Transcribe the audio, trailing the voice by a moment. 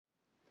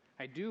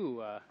I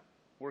do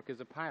work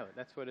as a pilot.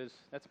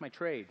 That's my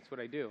trade. That's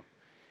what I do.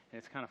 And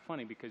it's kind of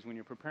funny because when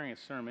you're preparing a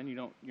sermon,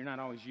 you're not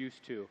always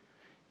used to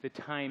the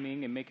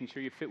timing and making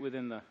sure you fit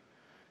within the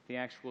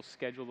actual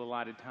scheduled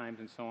allotted times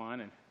and so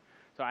on. And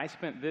so I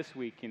spent this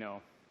week,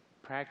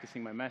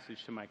 practicing my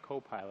message to my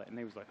co-pilot, and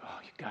they was like, "Oh,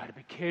 you got to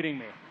be kidding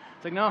me!"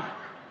 It's like, no,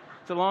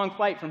 it's a long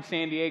flight from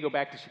San Diego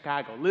back to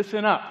Chicago.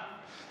 Listen up.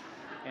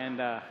 And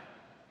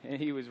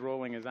he was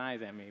rolling his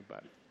eyes at me,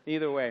 but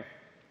either way,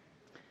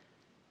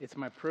 it's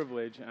my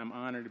privilege, and I'm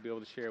honored to be able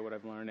to share what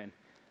I've learned. And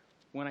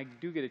when I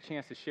do get a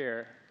chance to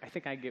share, I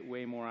think I get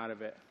way more out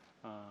of it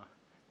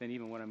than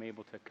even what I'm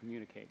able to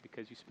communicate,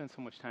 because you spend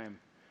so much time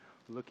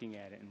looking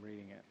at it and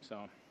reading it.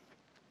 So,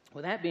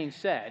 with that being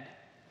said,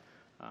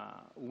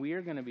 we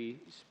are going to be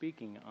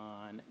speaking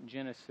on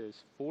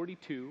Genesis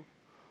 42,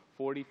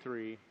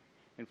 43,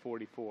 and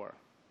 44.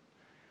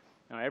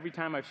 Now, every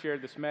time I've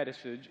shared this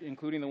message,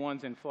 including the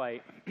ones in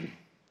flight,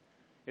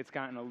 it's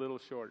gotten a little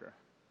shorter.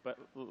 But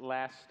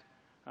last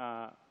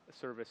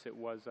service, it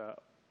was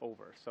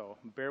over. So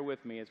bear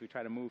with me as we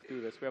try to move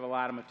through this. We have a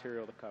lot of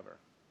material to cover.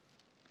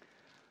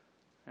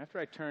 After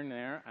I turn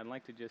there, I'd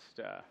like to just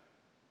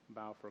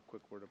bow for a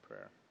quick word of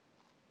prayer.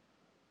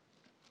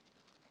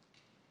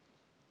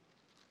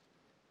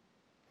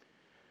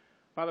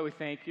 Father, we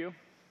thank you.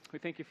 We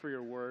thank you for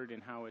your word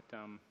and how it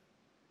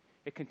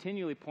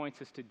continually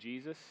points us to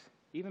Jesus,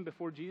 even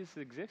before Jesus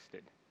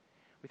existed.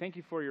 We thank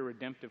you for your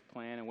redemptive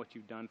plan and what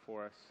you've done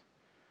for us,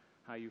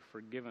 how you've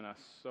forgiven us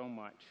so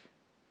much.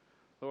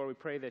 Lord, we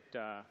pray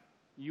that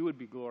you would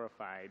be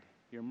glorified,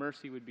 your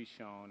mercy would be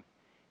shown,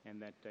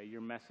 and that your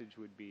message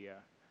would be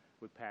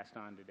passed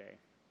on today.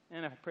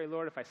 And I pray,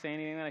 Lord, if I say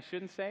anything that I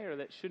shouldn't say or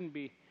that shouldn't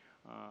be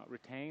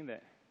retained,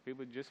 that people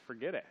would just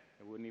forget it.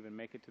 It wouldn't even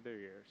make it to their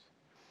ears.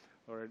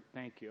 Lord,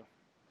 thank you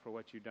for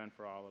what you've done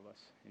for all of us.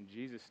 In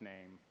Jesus'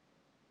 name,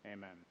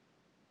 amen.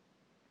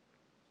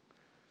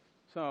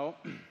 So,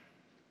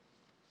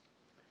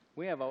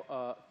 we have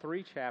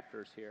 3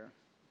 chapters here,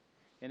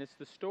 and it's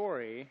the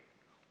story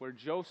where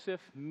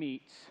Joseph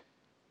meets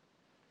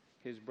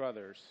his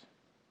brothers.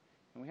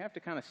 And we have to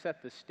kind of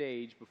set the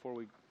stage before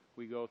we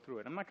go through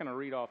it. I'm not going to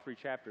read all 3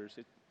 chapters.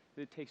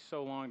 It takes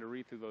so long to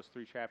read through those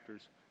 3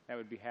 chapters, that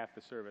would be half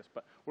the service.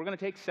 But we're going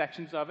to take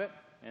sections of it,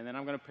 and then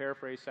I'm going to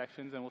paraphrase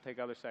sections, and we'll take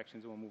other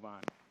sections, and we'll move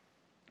on.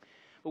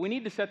 But we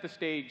need to set the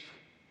stage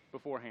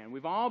beforehand.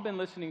 We've all been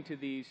listening to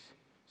these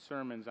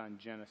sermons on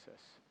Genesis.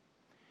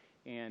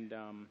 And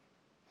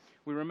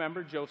we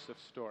remember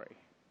Joseph's story.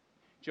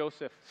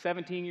 Joseph,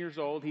 17 years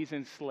old, he's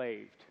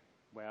enslaved.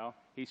 Well,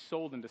 he's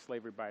sold into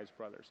slavery by his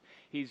brothers.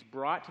 He's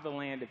brought to the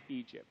land of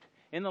Egypt.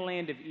 In the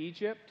land of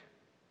Egypt,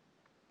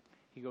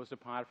 he goes to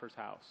Potiphar's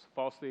house,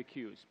 falsely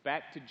accused,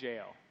 back to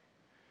jail.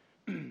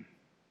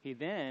 He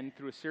then,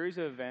 through a series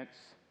of events,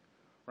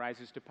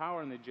 rises to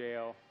power in the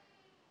jail,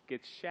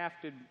 gets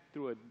shafted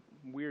through a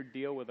weird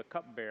deal with a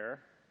cupbearer,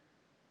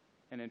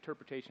 an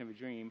interpretation of a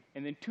dream,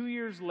 and then 2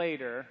 years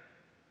later,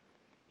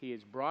 he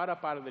is brought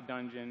up out of the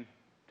dungeon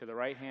to the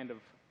right hand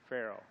of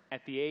Pharaoh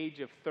at the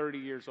age of 30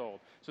 years old.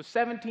 So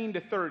 17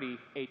 to 30,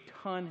 a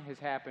ton has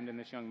happened in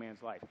this young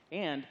man's life.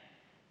 And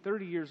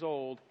 30 years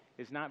old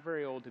is not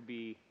very old to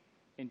be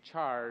in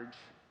charge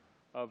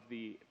of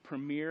the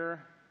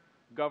premier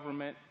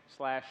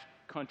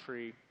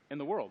government/country in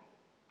the world.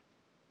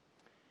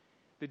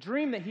 The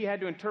dream that he had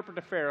to interpret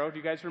to Pharaoh, do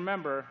you guys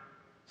remember,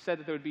 said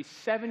that there would be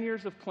 7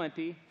 years of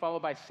plenty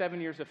followed by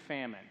 7 years of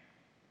famine.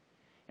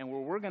 And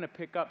where we're going to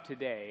pick up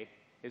today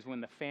is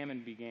when the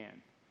famine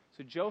began.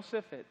 So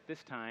Joseph at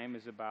this time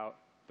is about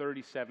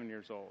 37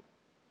 years old.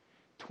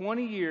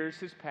 20 years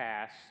has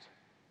passed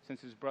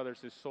since his brothers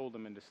have sold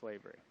him into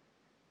slavery.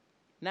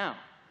 Now,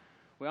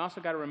 we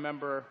also got to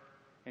remember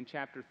in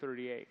chapter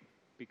 38,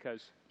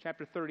 because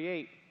chapter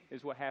 38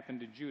 is what happened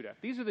to Judah.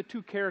 These are the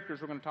 2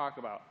 characters we're going to talk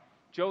about,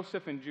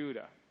 Joseph and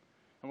Judah.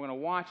 And we're going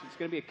to watch, it's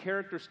going to be a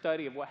character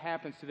study of what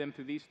happens to them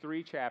through these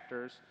 3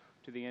 chapters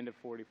to the end of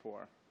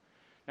 44.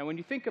 Now, when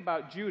you think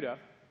about Judah,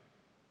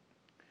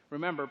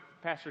 remember,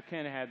 Pastor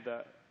Ken had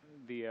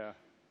the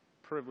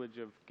privilege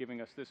of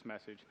giving us this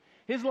message.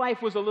 His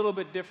life was a little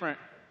bit different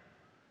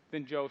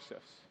than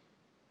Joseph's.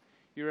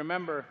 You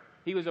remember,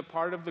 he was a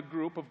part of the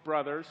group of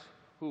brothers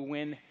who,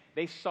 when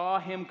they saw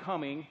him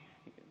coming,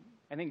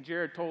 I think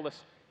Jared told us,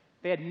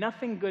 they had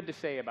nothing good to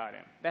say about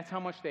him. That's how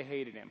much they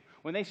hated him.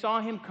 When they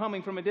saw him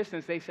coming from a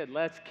distance, they said,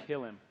 "Let's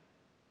kill him."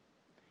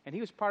 And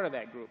he was part of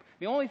that group.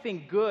 The only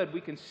thing good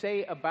we can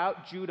say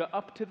about Judah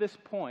up to this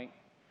point,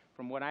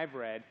 from what I've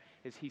read,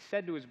 is he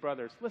said to his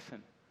brothers,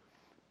 "Listen,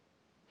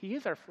 he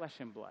is our flesh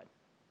and blood.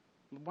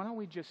 Why don't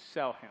we just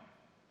sell him?"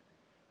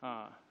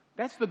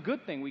 That's the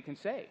good thing we can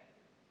say.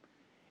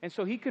 And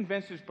so he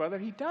convinced his brother.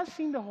 He does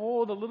seem to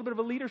hold a little bit of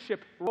a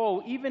leadership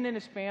role, even in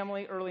his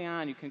family early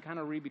on. You can kind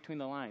of read between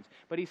the lines.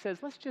 But he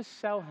says, "Let's just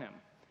sell him."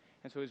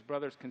 And so his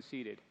brothers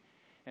conceded.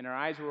 And our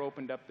eyes were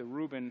opened up to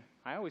Reuben.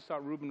 I always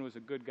thought Reuben was a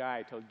good guy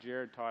until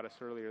Jared taught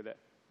us earlier that,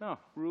 no,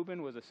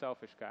 Reuben was a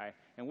selfish guy.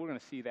 And we're going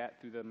to see that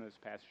through this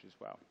passage as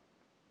well.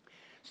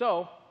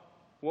 So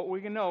what we're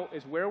going to know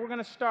is where we're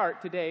going to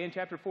start today in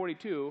chapter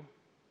 42.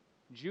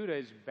 Judah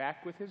is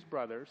back with his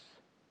brothers,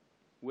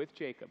 with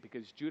Jacob,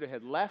 because Judah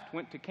had left,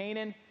 went to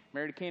Canaan,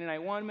 married a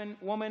Canaanite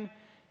woman,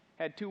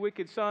 had 2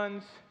 wicked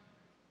sons,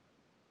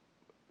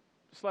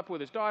 slept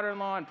with his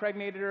daughter-in-law,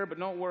 impregnated her, but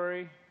don't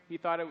worry, he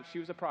thought she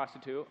was a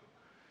prostitute.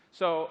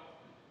 So,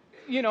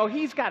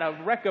 he's got a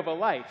wreck of a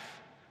life.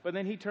 But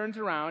then he turns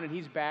around and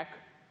he's back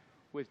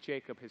with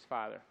Jacob, his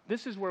father.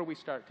 This is where we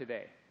start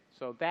today.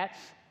 So that's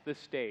the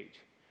stage.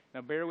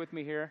 Now bear with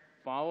me here.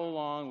 Follow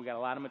along. We got a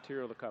lot of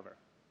material to cover.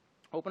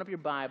 Open up your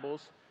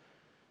Bibles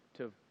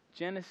to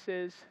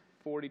Genesis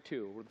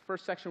 42. The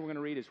first section we're going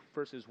to read is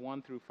verses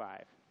 1 through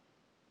 5.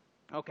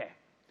 Okay.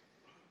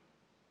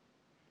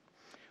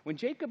 When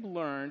Jacob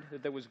learned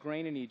that there was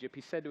grain in Egypt,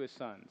 he said to his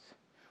sons,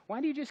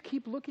 "Why do you just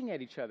keep looking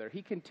at each other?"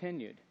 He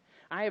continued,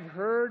 "I have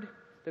heard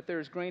that there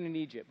is grain in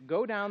Egypt.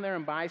 Go down there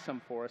and buy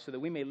some for us so that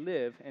we may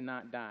live and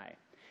not die."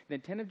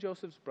 Then 10 of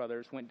Joseph's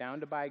brothers went down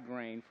to buy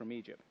grain from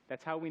Egypt.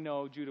 That's how we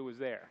know Judah was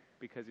there,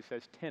 because he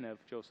says 10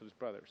 of Joseph's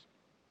brothers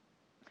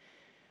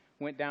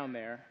went down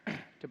there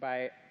to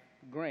buy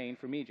grain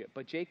from Egypt.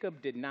 But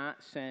Jacob did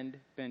not send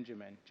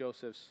Benjamin,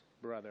 Joseph's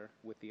brother,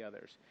 with the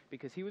others,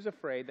 because he was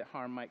afraid that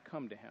harm might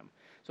come to him.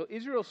 So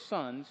Israel's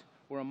sons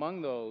were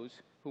among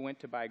those who went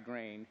to buy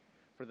grain,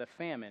 for the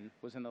famine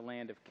was in the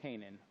land of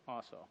Canaan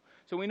also.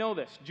 So we know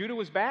this. Judah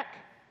was back.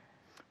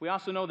 We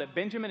also know that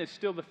Benjamin is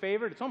still the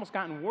favorite. It's almost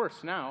gotten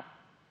worse now.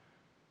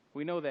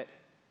 We know that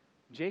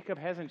Jacob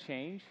hasn't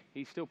changed.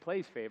 He still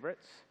plays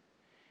favorites.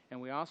 And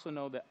we also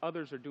know that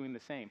others are doing the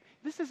same.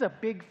 This is a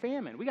big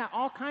famine. We got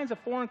all kinds of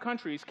foreign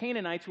countries,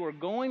 Canaanites, who are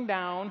going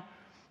down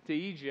to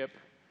Egypt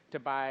to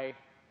buy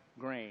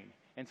grain.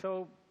 And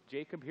so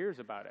Jacob hears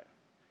about it.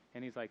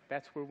 And he's like,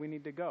 that's where we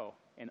need to go.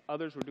 And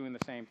others were doing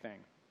the same thing.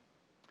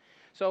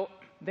 So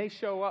they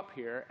show up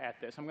here at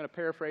this. I'm going to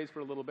paraphrase for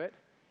a little bit.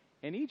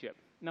 In Egypt.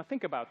 Now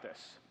think about this.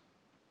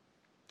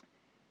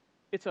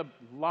 It's a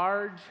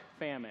large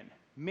famine.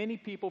 Many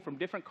people from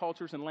different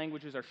cultures and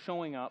languages are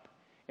showing up.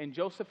 And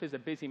Joseph is a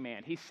busy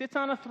man. He sits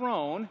on a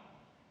throne.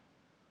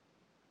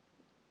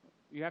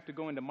 You have to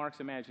go into Mark's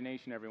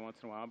imagination every once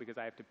in a while because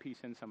I have to piece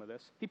in some of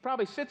this. He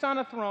probably sits on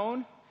a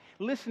throne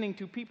listening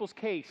to people's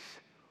case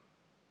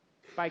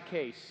by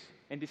case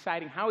and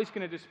deciding how he's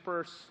going to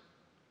disperse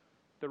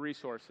the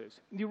resources.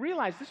 You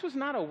realize this was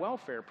not a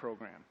welfare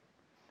program.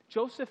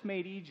 Joseph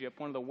made Egypt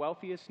one of the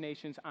wealthiest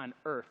nations on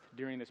earth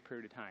during this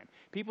period of time.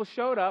 People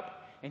showed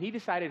up, and he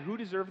decided who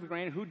deserved the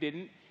grain and who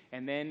didn't,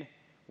 and then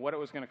what it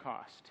was going to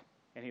cost.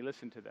 And he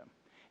listened to them.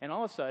 And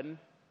all of a sudden,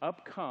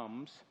 up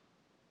comes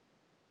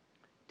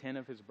 10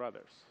 of his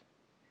brothers,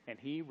 and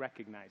he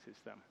recognizes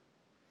them.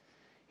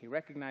 He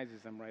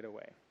recognizes them right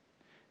away.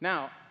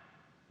 Now,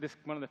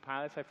 one of the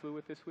pilots I flew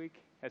with this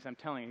week, as I'm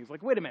telling him, he's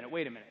like, wait a minute.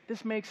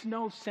 This makes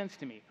no sense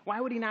to me. Why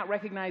would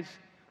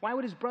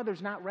his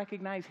brothers not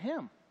recognize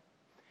him?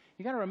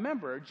 You got to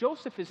remember,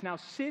 Joseph is now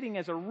sitting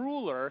as a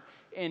ruler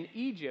in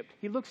Egypt.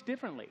 He looks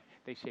differently.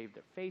 They shave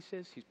their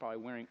faces. He's probably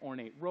wearing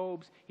ornate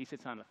robes. He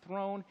sits on a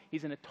throne.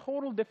 He's in a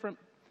total different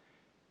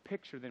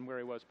picture than where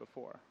he was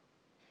before.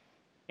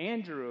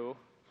 Andrew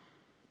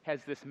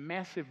has this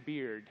massive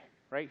beard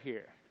right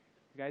here.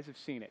 You guys have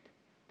seen it.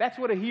 That's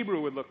what a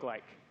Hebrew would look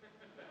like.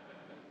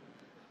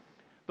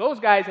 Those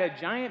guys had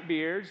giant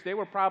beards. They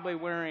were probably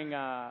wearing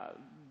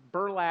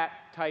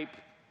burlap-type,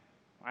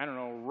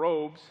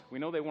 robes. We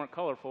know they weren't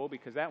colorful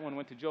because that one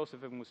went to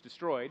Joseph and was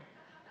destroyed.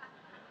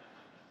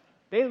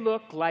 They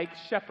look like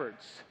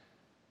shepherds.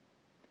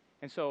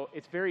 And so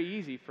it's very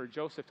easy for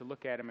Joseph to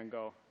look at him and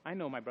go, I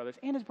know my brothers.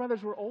 And his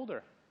brothers were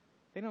older.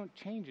 They don't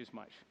change as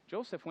much.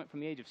 Joseph went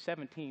from the age of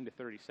 17 to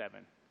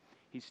 37.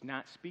 He's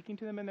not speaking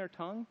to them in their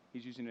tongue.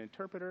 He's using an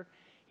interpreter.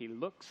 He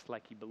looks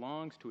like he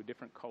belongs to a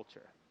different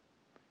culture.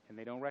 And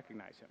they don't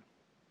recognize him.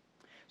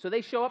 So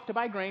they show up to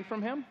buy grain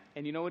from him,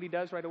 and you know what he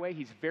does right away?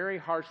 He's very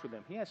harsh with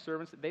them. He has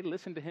servants that they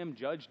listen to him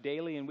judge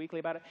daily and weekly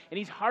about it, and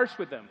he's harsh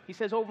with them. He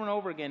says over and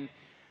over again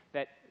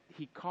that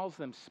he calls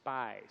them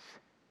spies.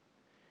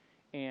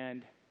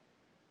 And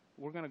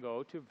we're going to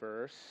go to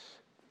verse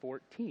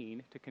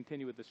 14 to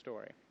continue with the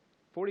story.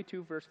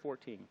 42, verse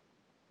 14.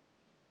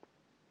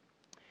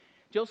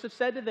 Joseph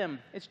said to them,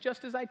 it's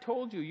just as I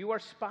told you, you are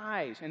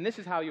spies, and this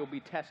is how you'll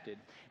be tested.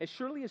 As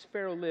surely as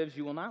Pharaoh lives,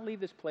 you will not leave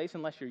this place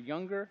unless your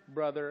younger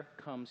brother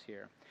comes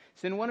here.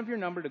 Send one of your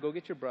number to go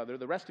get your brother.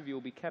 The rest of you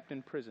will be kept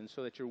in prison,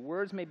 so that your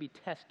words may be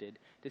tested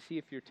to see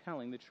if you're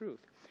telling the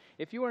truth.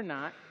 If you are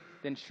not,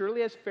 then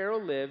surely as Pharaoh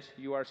lives,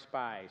 you are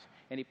spies.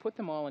 And he put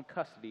them all in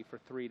custody for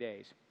 3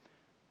 days.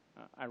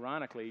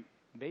 Ironically,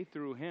 they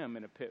threw him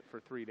in a pit for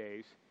 3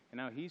 days, and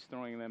now he's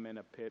throwing them in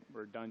a pit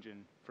or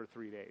dungeon for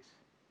 3 days.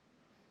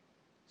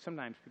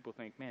 Sometimes people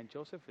think, man,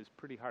 Joseph is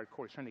pretty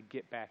hardcore. He's trying to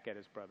get back at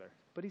his brother.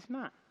 But he's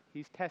not.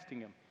 He's testing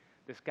him.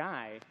 This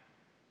guy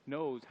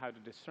knows how to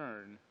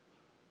discern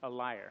a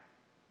liar.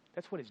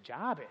 That's what his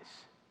job is.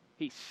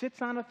 He sits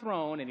on a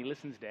throne and he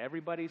listens to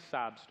everybody's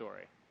sob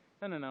story.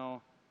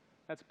 No.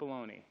 That's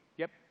baloney.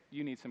 Yep,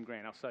 you need some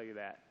grain. I'll sell you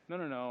that.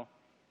 No.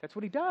 That's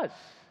what he does.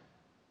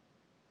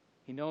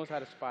 He knows how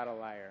to spot a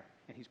liar.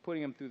 And he's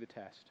putting them through the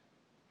test.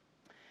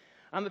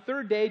 On the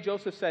third day,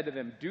 Joseph said to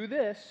them, "Do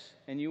this,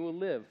 and you will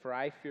live, for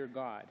I fear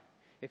God.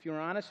 If you are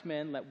honest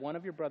men, let one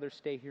of your brothers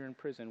stay here in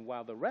prison,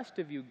 while the rest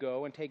of you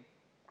go and take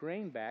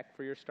grain back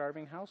for your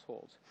starving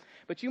households.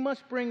 But you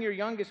must bring your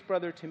youngest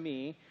brother to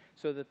me,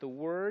 so that the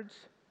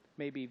words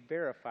may be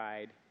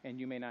verified, and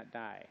you may not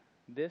die."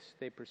 This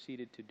they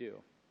proceeded to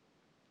do.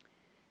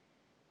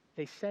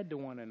 They said to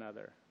one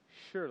another,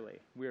 "Surely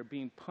we are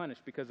being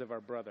punished because of our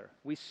brother.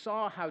 We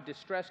saw how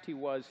distressed he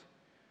was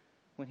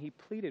when he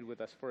pleaded with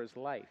us for his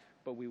life,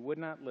 but we would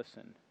not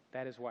listen.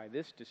 That is why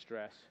this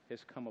distress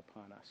has come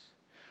upon us."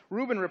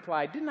 Reuben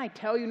replied, "Didn't I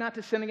tell you not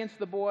to sin against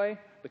the boy?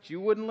 But you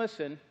wouldn't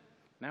listen.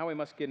 Now we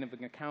must give him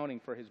an accounting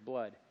for his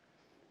blood."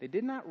 They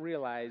did not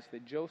realize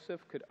that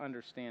Joseph could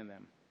understand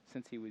them,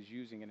 since he was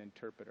using an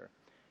interpreter.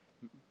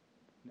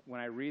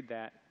 When I read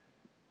that,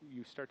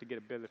 you start to get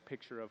a bit of a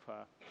picture of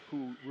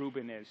who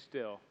Reuben is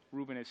still.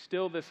 Reuben is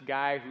still this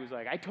guy who's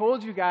like, "I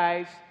told you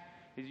guys,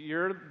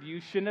 you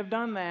shouldn't have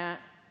done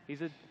that."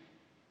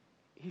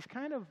 He's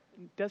kind of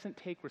doesn't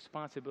take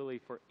responsibility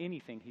for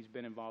anything he's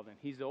been involved in.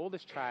 He's the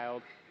oldest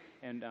child,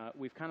 and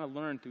we've kind of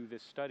learned through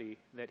this study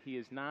that he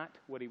is not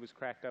what he was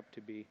cracked up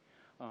to be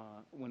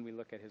when we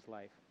look at his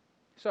life.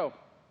 So,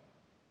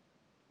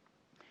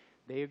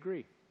 they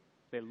agree.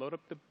 They load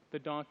up the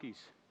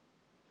donkeys.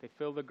 They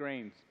fill the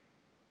grains.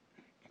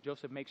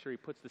 Joseph makes sure he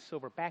puts the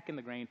silver back in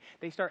the grain.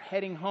 They start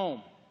heading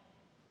home.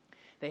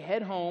 They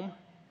head home,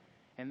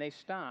 and they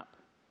stop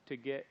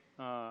to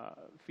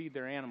feed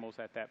their animals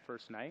at that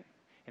first night.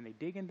 And they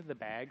dig into the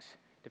bags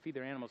to feed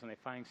their animals, and they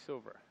find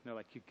silver. And they're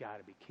like, "You got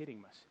to be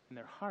kidding us." And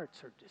their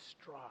hearts are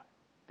distraught.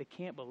 They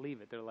can't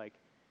believe it. They're like,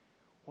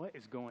 "What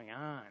is going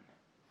on?"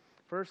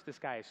 First, this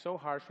guy is so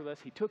harsh with us.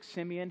 He took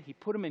Simeon. He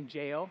put him in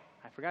jail.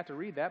 I forgot to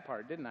read that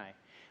part, didn't I?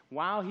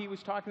 While he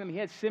was talking to them, he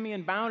had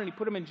Simeon bound, and he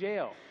put him in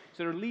jail.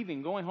 So they're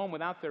leaving, going home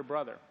without their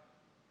brother.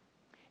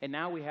 And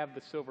now we have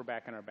the silver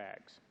back in our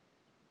bags.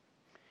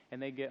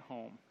 And they get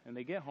home. And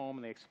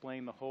they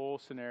explain the whole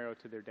scenario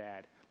to their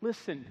dad.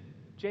 "Listen,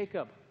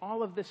 Jacob,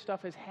 all of this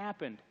stuff has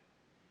happened."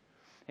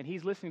 And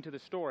he's listening to the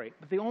story.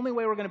 But the only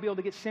way we're going to be able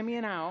to get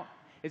Simeon out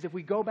is if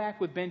we go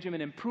back with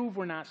Benjamin and prove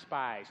we're not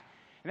spies.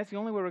 And that's the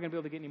only way we're going to be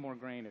able to get any more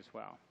grain as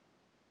well.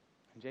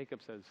 And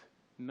Jacob says,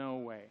 "No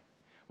way."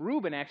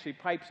 Reuben actually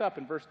pipes up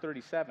in verse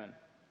 37.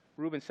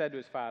 Reuben said to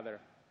his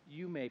father,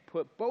 "You may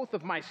put both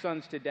of my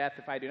sons to death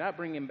if I do not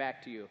bring him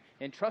back to you.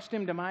 Entrust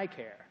him to my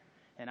care,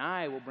 and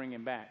I will bring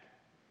him back."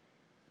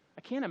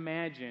 I can't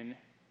imagine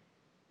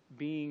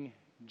being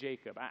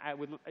Jacob.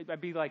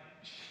 I'd be like,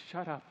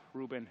 "Shut up,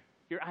 Reuben.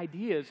 Your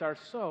ideas are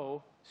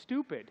so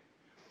stupid.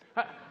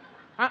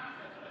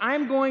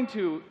 I'm going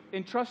to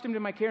entrust him to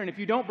my care, and if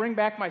you don't bring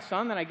back my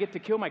son, then I get to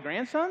kill my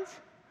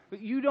grandsons? But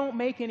you don't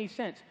make any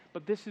sense."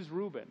 But this is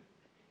Reuben.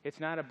 It's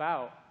not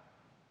about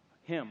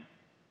him.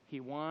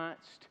 He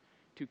wants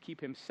to keep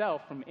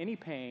himself from any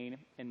pain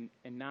and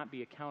not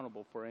be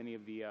accountable for any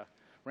of the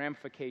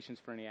ramifications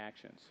for any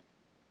actions.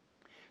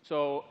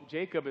 So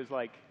Jacob is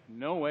like,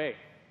 "No way.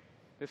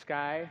 This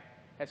guy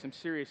has some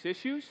serious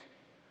issues.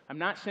 I'm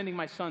not sending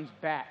my sons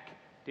back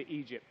to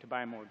Egypt to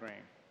buy more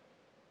grain."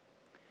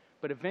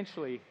 But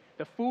eventually,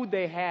 the food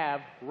they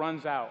have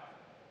runs out.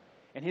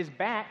 And his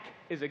back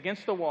is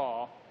against the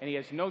wall, and he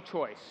has no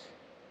choice.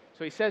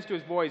 So he says to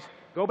his boys,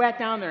 "Go back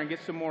down there and get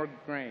some more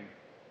grain."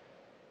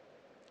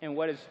 And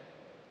what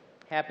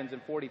happens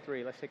in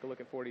 43? Let's take a look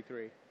at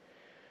 43.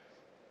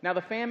 "Now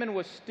the famine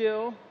was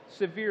still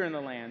severe in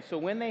the land, so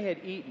when they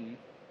had eaten,"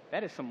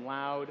 that is some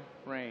loud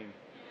rain.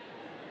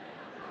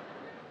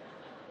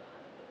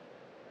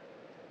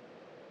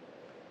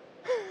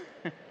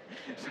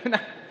 So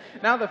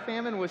now the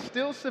famine was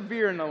still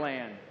severe in the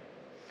land.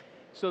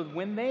 So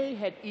when they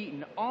had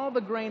eaten all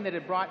the grain that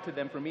had brought to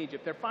them from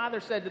Egypt, their father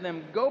said to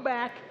them, "Go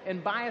back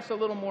and buy us a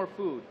little more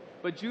food."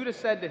 But Judah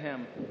said to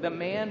him, "The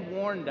man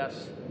warned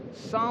us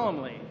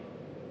solemnly,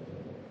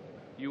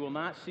 'You will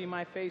not see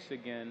my face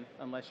again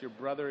unless your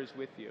brother is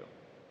with you.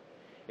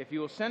 If you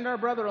will send our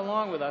brother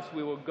along with us,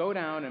 we will go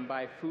down and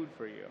buy food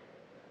for you.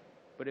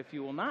 But if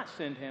you will not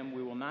send him,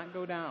 we will not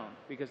go down,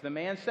 because the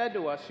man said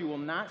to us, 'You will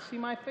not see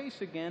my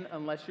face again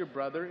unless your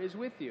brother is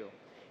with you.'"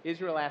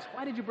 Israel asked,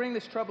 "Why did you bring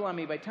this trouble on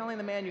me by telling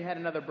the man you had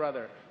another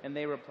brother?" And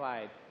they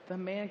replied, "The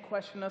man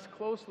questioned us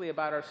closely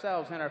about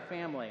ourselves and our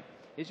family.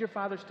 'Is your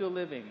father still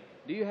living?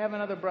 Do you have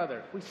another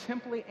brother?' We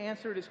simply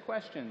answered his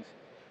questions.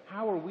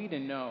 How are we to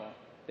know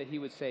that he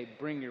would say,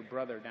 'Bring your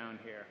brother down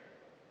here'?"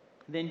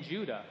 Then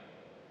Judah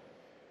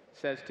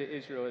says to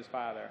Israel his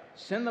father,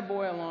 "Send the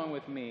boy along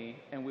with me,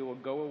 and we will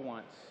go at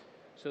once,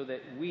 so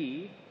that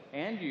we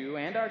and you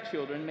and our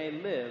children may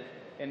live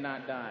and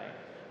not die.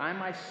 I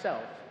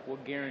myself will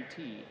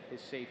guarantee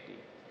his safety.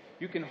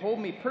 You can hold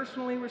me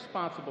personally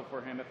responsible for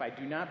him if I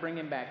do not bring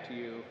him back to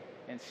you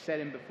and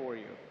set him before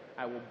you.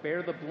 I will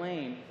bear the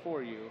blame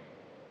for you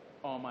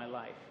all my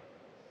life."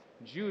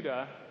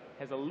 Judah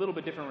has a little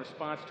bit different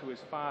response to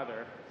his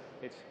father.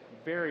 It's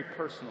very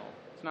personal.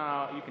 It's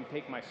not, "You can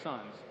take my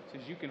sons." It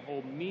says, "You can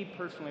hold me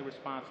personally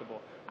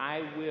responsible.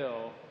 I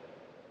will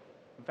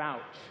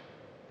vouch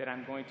that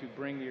I'm going to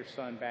bring your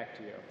son back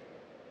to you.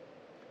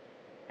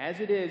 As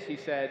it is, he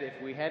said, if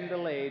we hadn't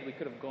delayed, we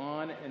could have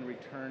gone and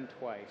returned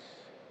twice.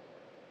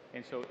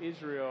 And so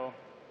Israel,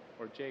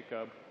 or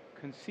Jacob,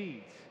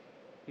 concedes.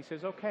 He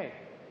says, okay,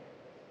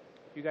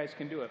 you guys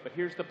can do it, but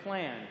here's the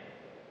plan.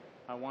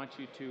 I want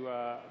you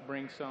to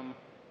bring some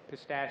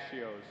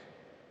pistachios.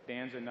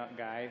 Dan's a nut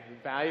guy,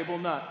 valuable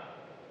nut.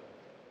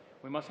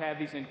 We must have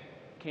these in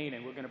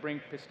Canaan. We're going to bring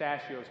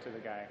pistachios to the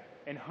guy.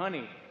 And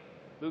honey.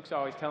 Luke's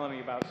always telling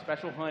me about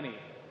special honey,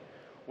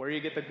 where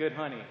you get the good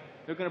honey.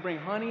 They're going to bring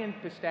honey and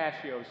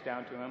pistachios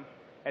down to him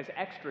as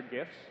extra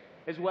gifts,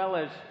 as well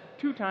as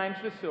 2 times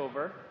the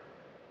silver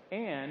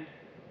and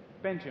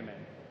Benjamin.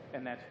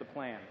 And that's the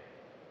plan.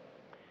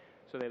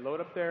 So they load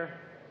up their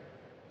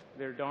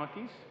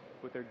donkeys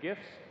with their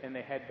gifts, and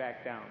they head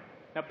back down.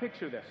 Now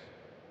picture this.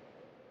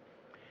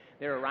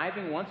 They're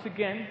arriving once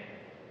again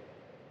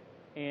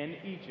in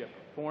Egypt.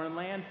 Foreign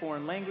land,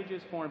 foreign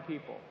languages, foreign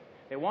people.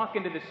 They walk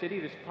into the city.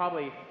 There's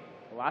probably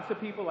lots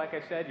of people, like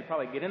I said. You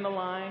probably get in the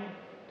line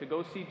to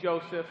go see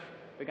Joseph,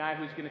 the guy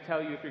who's going to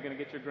tell you if you're going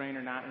to get your grain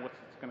or not and what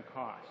it's going to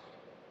cost.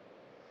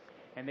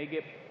 And they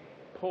get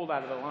pulled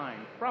out of the line.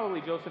 Probably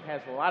Joseph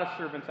has a lot of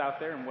servants out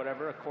there and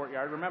whatever, a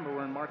courtyard. Remember,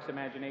 we're in Mark's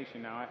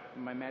imagination now.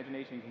 My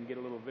imagination can get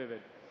a little vivid.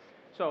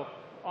 So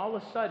all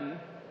of a sudden,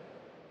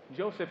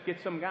 Joseph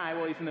gets some guy,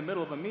 well, he's in the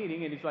middle of a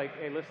meeting, and he's like,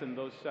 hey, listen,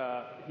 those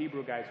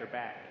Hebrew guys are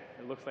back.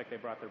 It looks like they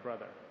brought their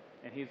brother.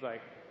 And he's like,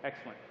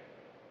 excellent.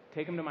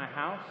 Take them to my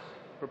house,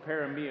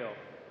 prepare a meal,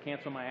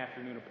 cancel my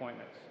afternoon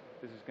appointments.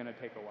 This is going to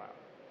take a while.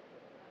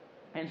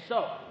 And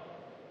so,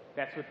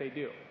 that's what they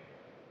do.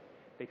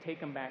 They take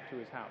him back to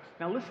his house.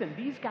 Now listen,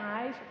 these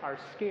guys are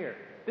scared.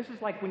 This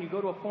is like when you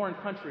go to a foreign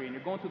country and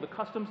you're going through the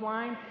customs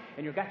line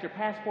and you've got your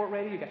passport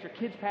ready, you've got your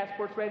kids'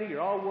 passports ready, you're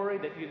all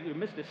worried that you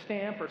missed a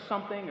stamp or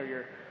something,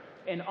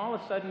 and all of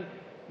a sudden,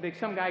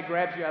 some guy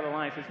grabs you out of the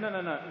line and says,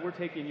 no, we're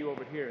taking you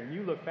over here. And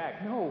you look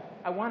back, no,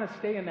 I want to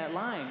stay in that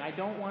line. I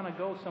don't want to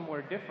go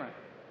somewhere different.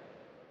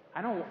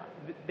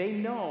 They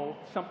know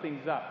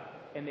something's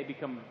up, and they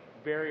become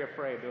very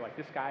afraid. They're like,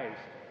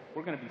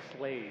 we're going to be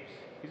slaves.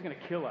 He's going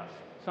to kill us.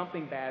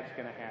 Something bad's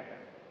going to happen.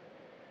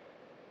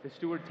 The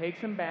steward takes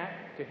him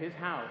back to his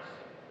house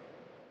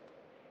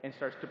and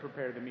starts to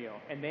prepare the meal.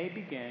 And they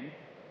begin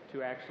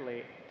to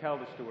actually tell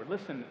the steward,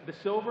 listen, the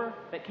silver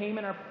that came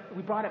in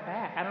we brought it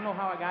back. I don't know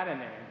how I got in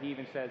there. And he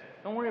even says,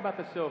 don't worry about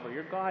the silver.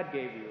 Your God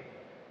gave you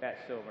that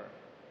silver.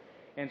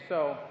 And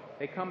so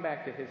they come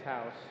back to his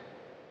house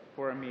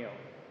for a meal.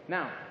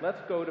 Now,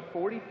 let's go to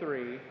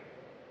 43,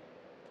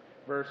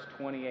 verse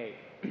 28.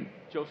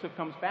 Joseph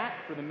comes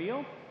back for the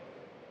meal.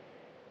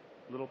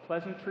 Little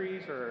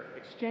pleasantries are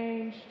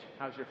exchanged.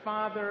 How's your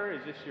father?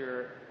 Is this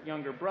your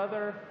younger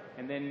brother?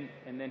 And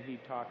then he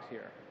talks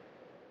here.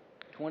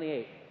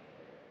 28.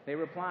 They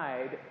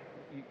replied,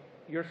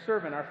 your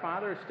servant, our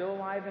father, is still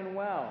alive and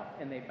well.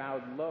 And they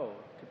bowed low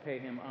to pay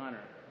him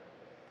honor.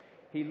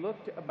 He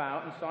looked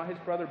about and saw his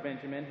brother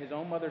Benjamin, his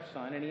own mother's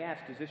son, and he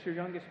asked, is this your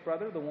youngest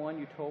brother, the one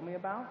you told me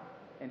about?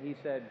 And he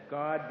said,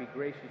 God be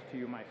gracious to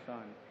you, my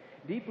son.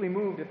 Deeply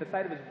moved at the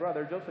sight of his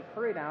brother, Joseph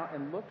hurried out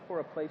and looked for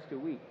a place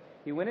to eat.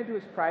 He went into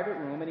his private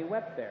room and he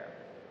wept there.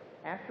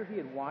 After he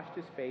had washed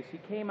his face, he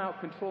came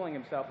out controlling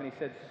himself and he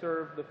said,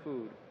 serve the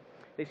food.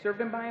 They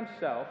served him by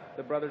himself,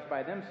 the brothers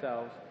by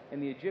themselves,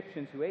 and the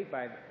Egyptians who ate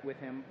with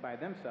him by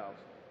themselves,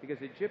 because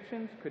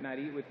Egyptians could not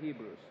eat with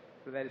Hebrews,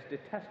 for that is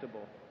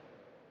detestable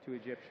to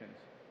Egyptians.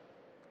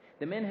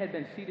 The men had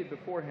been seated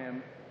before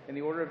him in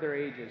the order of their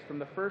ages, from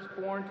the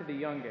firstborn to the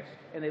youngest,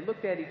 and they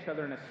looked at each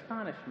other in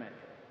astonishment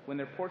when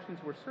their portions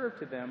were served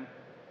to them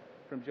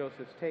from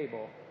Joseph's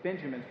table.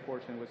 Benjamin's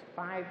portion was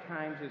 5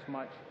 times as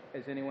much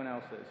as anyone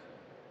else's.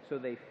 So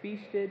they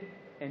feasted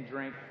and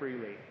drank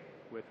freely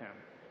with him.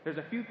 There's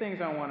a few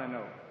things I want to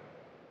note.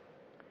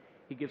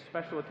 He gives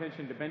special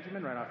attention to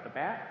Benjamin right off the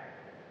bat.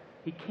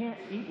 He can't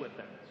eat with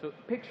them. So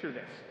picture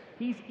this.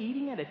 He's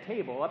eating at a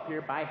table up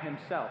here by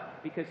himself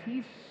because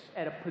he's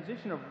at a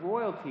position of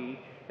royalty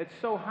that's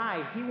so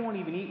high he won't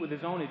even eat with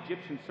his own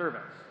Egyptian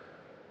servants.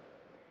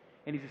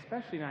 And he's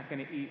especially not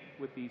going to eat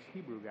with these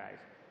Hebrew guys.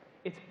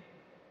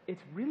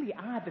 It's really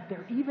odd that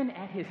they're even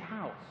at his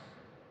house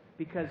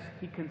because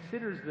he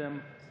considers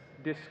them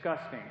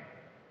disgusting.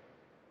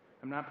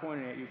 I'm not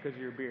pointing at you because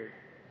of your beard.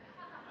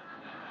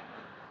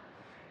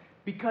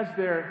 Because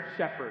they're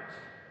shepherds,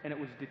 and it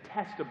was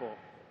detestable.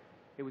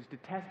 It was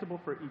detestable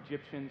for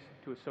Egyptians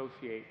to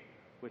associate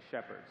with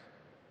shepherds.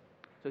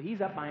 So he's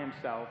up by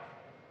himself,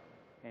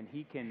 and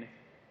he can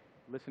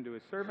listen to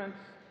his servants,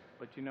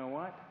 but you know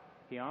what?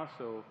 He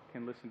also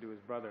can listen to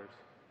his brothers.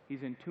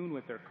 He's in tune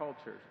with their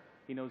cultures.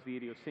 He knows the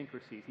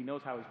idiosyncrasies. He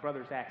knows how his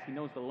brothers act. He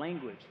knows the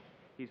language.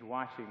 He's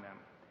watching them.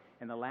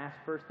 And the last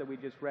verse that we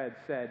just read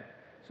said,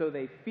 so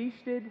they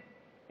feasted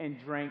and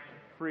drank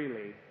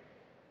freely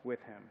with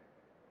him.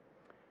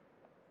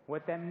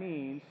 What that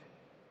means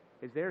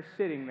is they're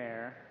sitting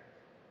there,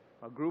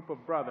 a group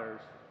of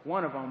brothers,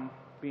 one of them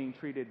being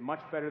treated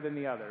much better than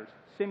the others.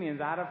 Simeon's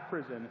out of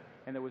prison,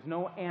 and there was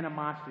no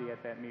animosity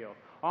at that meal.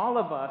 All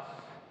of us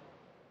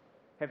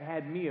have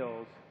had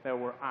meals that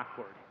were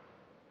awkward,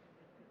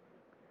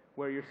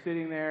 where you're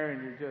sitting there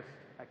and you're just,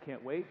 I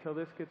can't wait till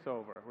this gets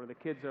over, where the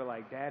kids are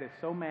like, Dad is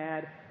so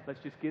mad, let's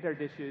just get our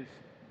dishes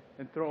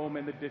and throw them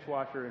in the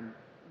dishwasher and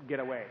get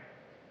away.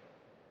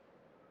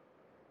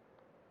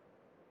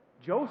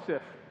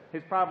 Joseph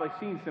has probably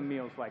seen some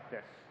meals like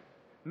this.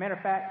 Matter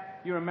of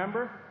fact, you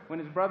remember when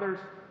his brothers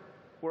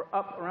were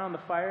up around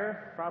the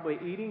fire, probably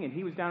eating, and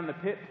he was down in the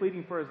pit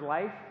pleading for his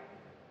life?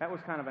 That was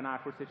kind of an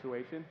awkward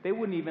situation. They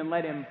wouldn't even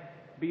let him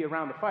be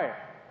around the fire.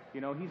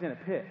 You know, he's in a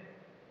pit.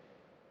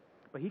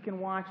 But he can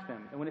watch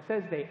them. And when it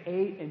says they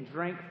ate and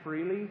drank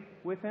freely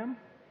with him,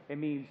 it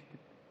means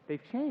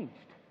they've changed.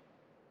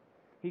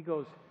 He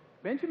goes,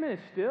 Benjamin is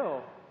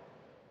still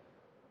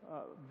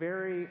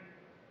very,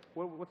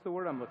 what's the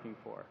word I'm looking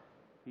for?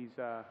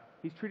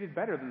 He's treated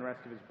better than the rest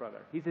of his brother.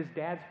 He's his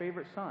dad's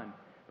favorite son.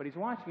 But he's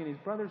watching, and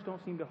his brothers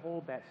don't seem to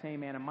hold that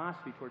same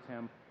animosity towards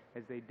him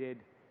as they did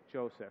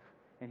Joseph.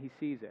 And he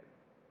sees it.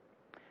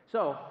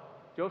 So,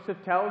 Joseph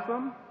tells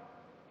them,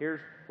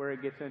 here's where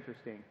it gets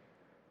interesting.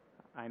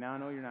 I now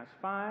know you're not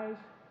spies.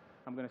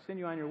 I'm going to send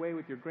you on your way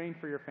with your grain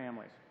for your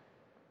families.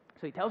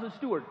 So he tells his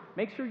steward,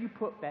 make sure you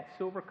put that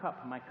silver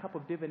cup, my cup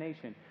of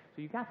divination.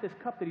 So you got this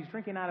cup that he's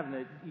drinking out of, and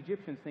the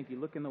Egyptians think you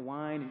look in the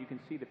wine and you can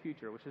see the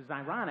future, which is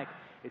ironic,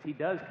 as he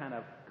does kind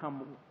of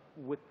come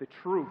with the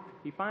truth.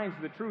 He finds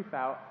the truth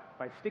out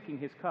by sticking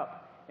his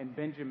cup in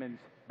Benjamin's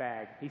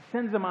bag. He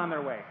sends them on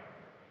their way.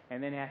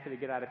 And then after they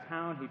get out of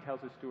town, he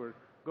tells his steward,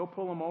 go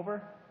pull them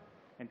over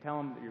and tell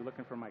them that you're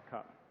looking for my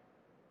cup.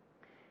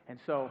 And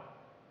so,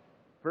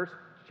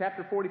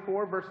 chapter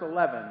 44, verse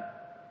 11,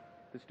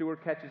 the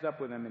steward catches up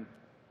with him,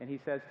 and he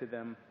says to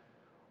them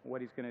what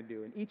he's going to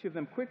do. And each of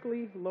them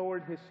quickly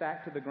lowered his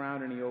sack to the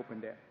ground, and he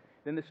opened it.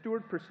 Then the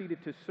steward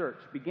proceeded to search,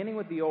 beginning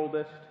with the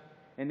oldest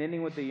and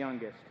ending with the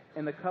youngest.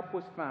 And the cup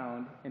was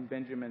found in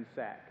Benjamin's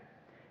sack.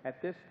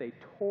 At this, they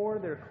tore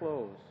their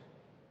clothes.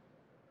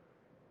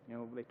 You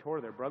know, they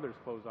tore their brother's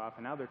clothes off,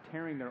 and now they're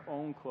tearing their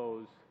own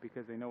clothes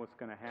because they know what's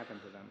going to happen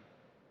to them.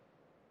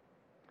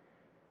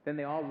 Then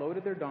they all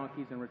loaded their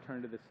donkeys and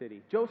returned to the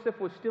city. Joseph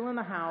was still in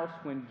the house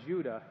when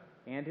Judah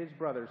and his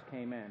brothers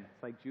came in.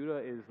 It's like Judah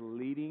is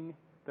leading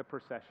the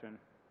procession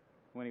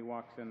when he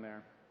walks in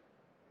there.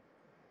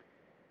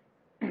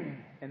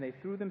 And they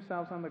threw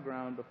themselves on the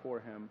ground before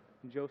him.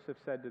 And Joseph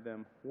said to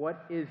them,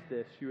 what is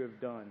this you have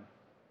done?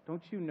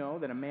 Don't you know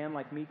that a man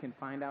like me can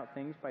find out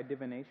things by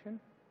divination?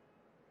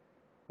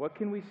 What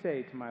can we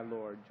say to my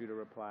lord? Judah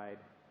replied.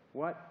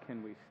 What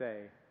can we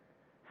say?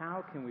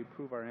 How can we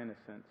prove our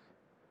innocence?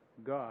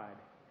 God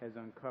has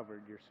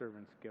uncovered your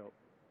servant's guilt.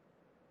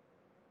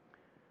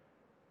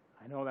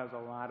 I know that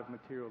was a lot of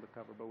material to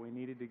cover, but we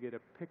needed to get a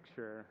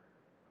picture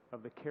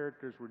of the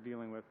characters we're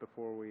dealing with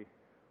before we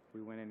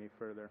went any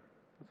further.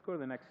 Let's go to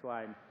the next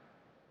slide.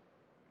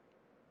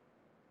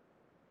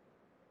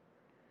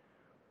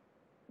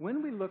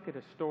 When we look at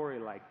a story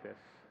like this,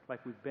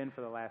 like we've been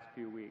for the last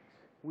few weeks,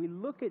 we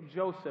look at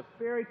Joseph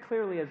very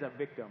clearly as a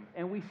victim,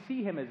 and we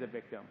see him as a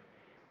victim.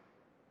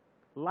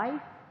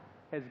 Life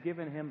has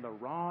given him the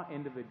raw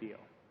end of the deal.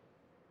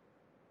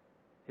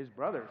 His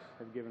brothers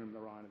have given him the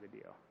raw end of the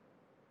deal.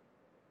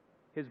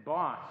 His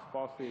boss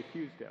falsely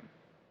accused him.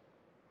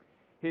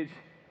 His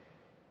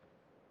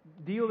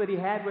deal that he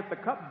had with the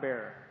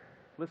cupbearer.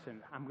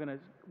 Listen,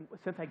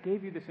 since I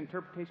gave you this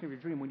interpretation of your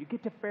dream, when you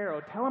get to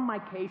Pharaoh, tell him my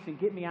case and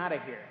get me out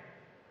of here.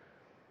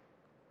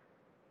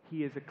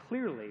 He is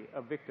clearly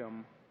a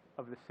victim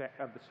of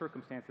the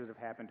circumstances that have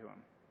happened to him.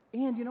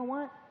 And you know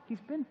what?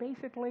 He's been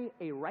basically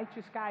a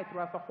righteous guy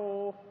throughout the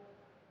whole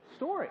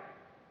story.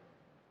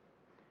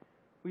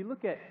 We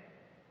look at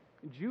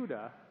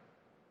Judah,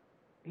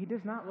 he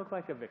does not look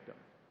like a victim.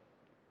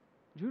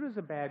 Judah's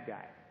a bad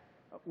guy.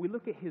 We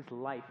look at his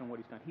life and what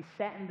he's done. He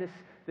sat in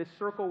this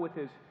circle with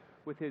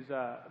his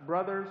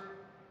brothers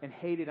and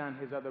hated on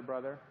his other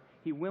brother.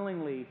 He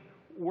willingly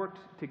worked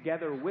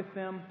together with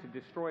them to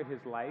destroy his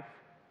life,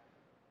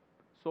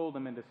 sold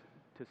him into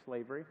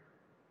slavery.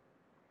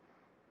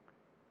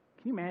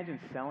 Can you imagine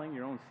selling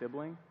your own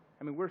sibling?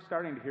 I mean, we're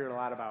starting to hear a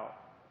lot about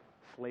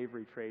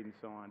slavery trade and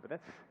so on, but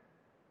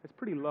that's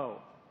pretty low.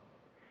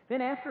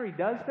 Then after he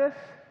does this,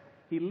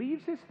 he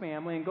leaves his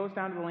family and goes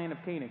down to the land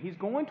of Canaan. He's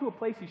going to a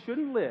place he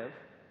shouldn't live,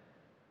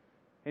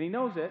 and he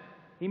knows it.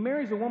 He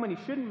marries a woman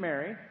he shouldn't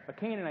marry, a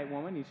Canaanite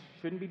woman. He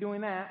shouldn't be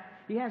doing that.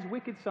 He has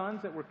wicked sons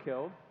that were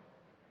killed.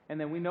 And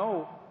then we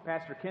know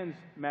Pastor Ken's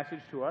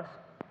message to us.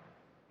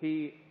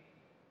 He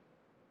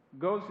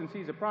goes and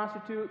sees a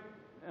prostitute,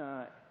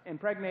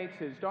 impregnates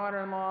his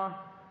daughter-in-law,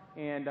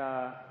 and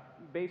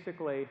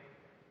basically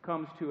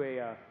comes to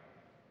a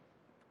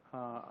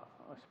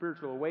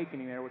spiritual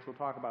awakening there, which we'll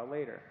talk about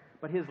later.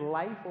 But his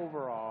life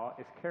overall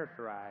is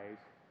characterized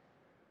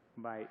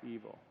by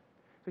evil.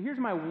 So here's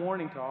my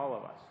warning to all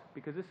of us,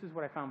 because this is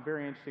what I found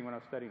very interesting when I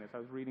was studying this. I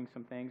was reading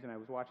some things and I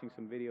was watching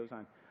some videos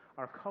on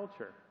our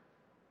culture.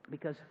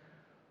 Because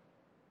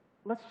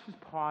let's just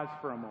pause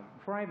for a moment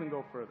before I even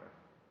go further.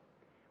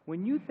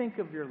 When you think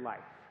of your life,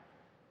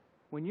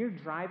 when you're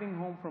driving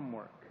home from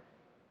work,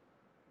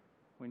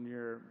 when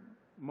you're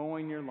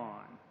mowing your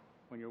lawn,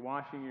 when you're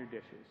washing your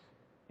dishes,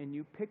 and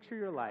you picture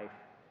your life,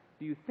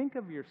 do you think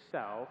of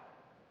yourself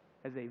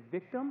as a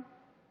victim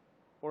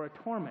or a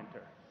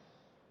tormentor?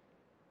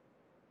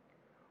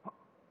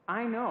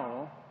 I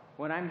know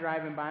when I'm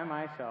driving by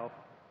myself,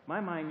 my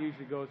mind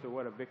usually goes to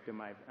what a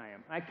victim I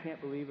am. I can't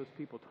believe those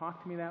people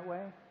talked to me that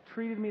way,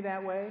 treated me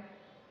that way,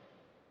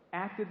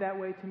 acted that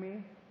way to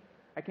me.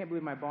 I can't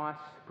believe my boss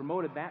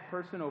promoted that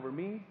person over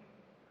me.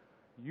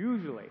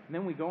 Usually. And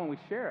then we go and we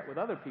share it with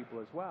other people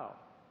as well.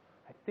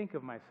 I think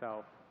of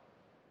myself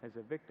as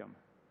a victim.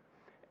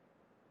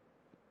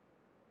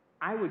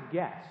 I would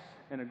guess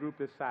in a group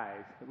this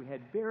size that we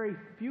had very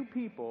few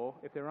people,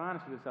 if they're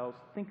honest with themselves,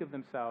 think of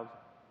themselves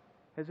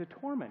as a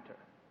tormentor.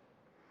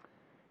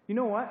 You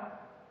know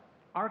what?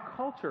 Our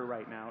culture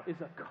right now is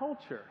a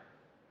culture.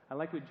 I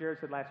like what Jared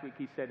said last week.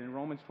 He said in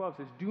Romans 12,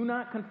 says, do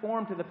not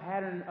conform to the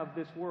pattern of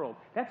this world.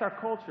 That's our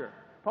culture.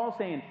 Paul's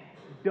saying,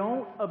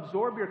 don't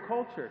absorb your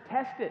culture.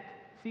 Test it.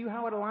 See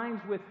how it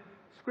aligns with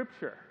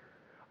Scripture.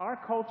 Our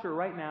culture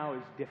right now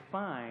is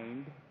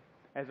defined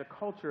as a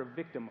culture of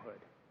victimhood.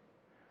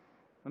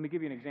 Let me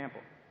give you an example.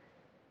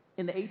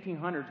 In the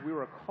 1800s, we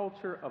were a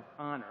culture of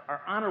honor.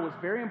 Our honor was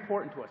very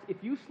important to us. If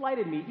you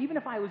slighted me, even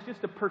if I was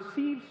just a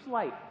perceived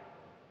slight,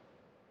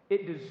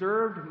 it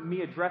deserved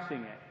me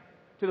addressing it,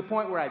 to the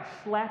point where I'd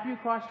slap you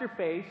across your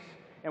face,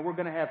 and we're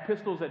going to have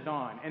pistols at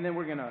dawn, and then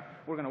we're going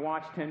to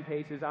watch 10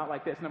 paces out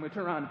like this, and I'm going to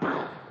turn around and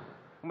I'm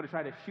going to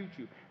try to shoot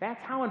you.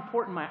 That's how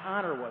important my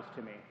honor was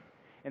to me,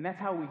 and that's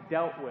how we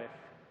dealt with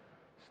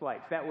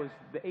slights. That was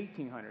the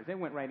 1800s. They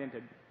went right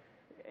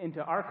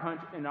into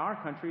our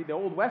country. The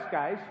Old West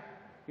guys,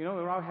 they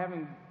were all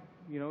having,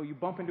 you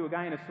bump into a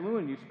guy in a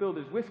saloon, you spilled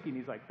his whiskey, and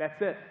he's like,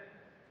 that's it.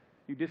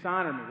 You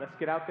dishonor me. Let's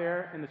get out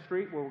there in the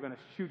street where we're going to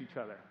shoot each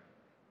other.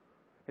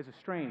 It's a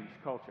strange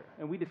culture.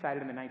 And we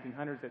decided in the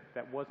 1900s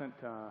that wasn't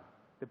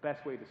the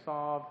best way to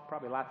solve.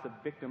 Probably lots of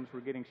victims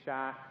were getting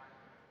shot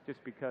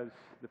just because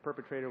the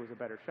perpetrator was a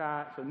better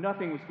shot. So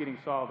nothing was getting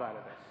solved out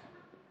of this.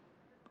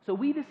 So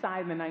we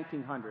decided in the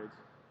 1900s,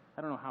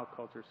 I don't know how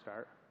cultures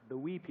start, the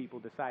we people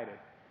decided.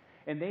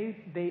 And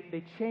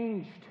they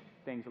changed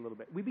things a little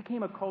bit. We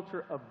became a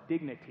culture of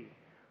dignity.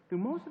 Through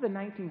most of the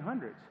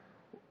 1900s,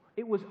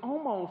 it was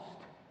almost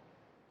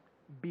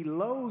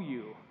below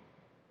you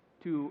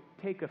to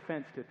take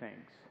offense to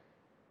things.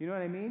 You know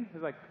what I mean?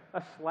 It's like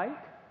a slight,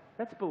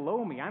 that's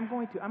below me. I'm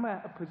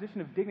a position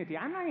of dignity.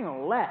 I'm not even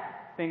going to let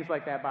things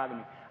like that bother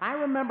me. I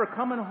remember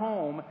coming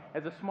home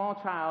as a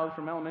small child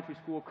from elementary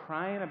school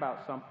crying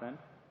about something,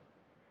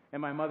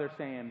 and my mother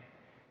saying,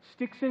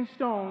 sticks and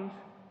stones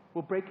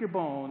will break your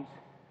bones,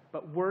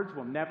 but words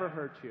will never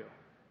hurt you,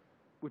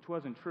 which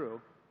wasn't true.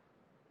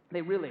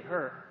 They really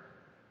hurt.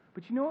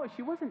 But you know what?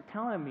 She wasn't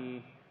telling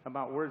me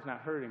about words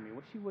not hurting me.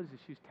 What she was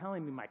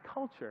telling me my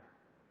culture.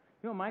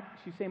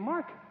 She'd say,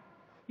 Mark,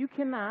 you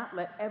cannot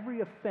let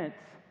every offense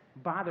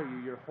bother you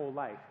your whole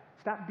life.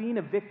 Stop being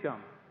a victim.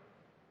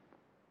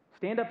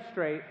 Stand up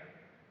straight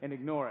and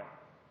ignore it.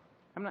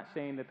 I'm not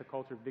saying that the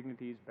culture of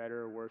dignity is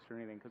better or worse or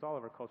anything, because all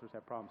of our cultures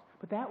have problems.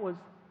 But that was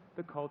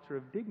the culture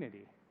of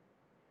dignity.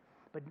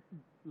 But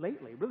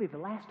lately, really the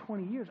last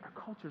 20 years, our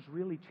culture's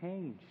really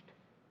changed.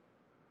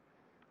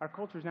 Our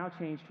culture's now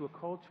changed to a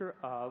culture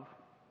of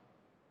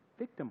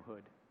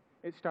victimhood.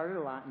 It started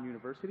a lot in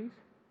universities,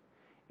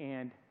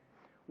 and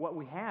what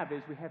we have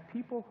is we have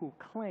people who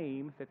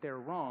claim that they're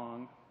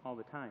wrong all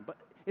the time. But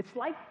it's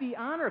like the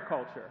honor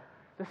culture.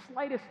 The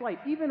slightest slight,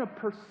 even a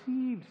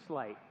perceived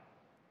slight,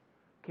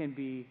 can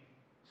be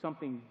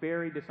something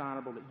very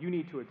dishonorable that you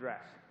need to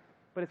address.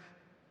 But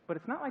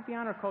it's not like the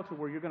honor culture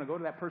where you're going to go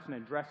to that person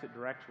and address it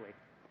directly.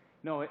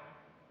 No,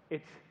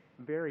 it's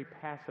very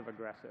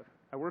passive-aggressive.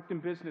 I worked in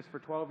business for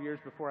 12 years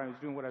before I was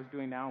doing what I was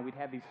doing now, and we'd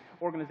have these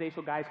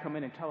organizational guys come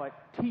in and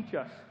teach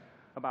us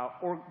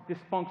about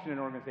dysfunction in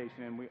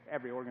organization, and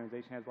every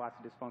organization has lots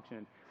of dysfunction.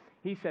 And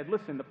he said,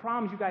 listen, the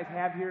problems you guys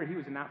have here, he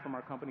was not from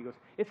our company, he goes,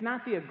 it's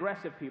not the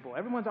aggressive people.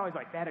 Everyone's always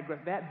like,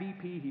 that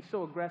VP, he's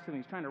so aggressive, and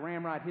he's trying to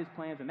ramrod his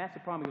plans, and that's the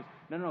problem.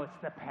 He goes, no, it's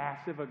the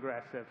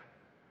passive-aggressive.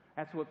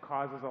 That's what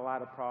causes a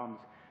lot of problems.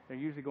 They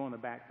usually go in the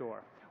back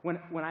door.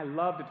 When I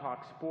love to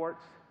talk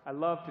sports, I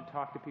love to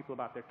talk to people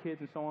about their kids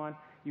and so on,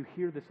 you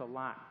hear this a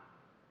lot.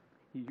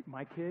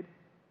 My kid,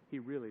 he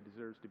really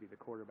deserves to be the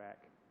quarterback.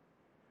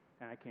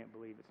 And I can't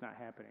believe it's not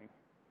happening.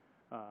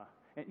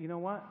 And you know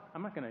what?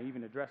 I'm not going to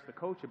even address the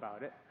coach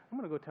about it. I'm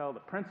going to go tell the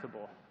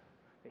principal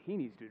that he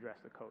needs to address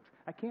the coach.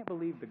 I can't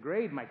believe the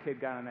grade my kid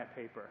got on that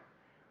paper.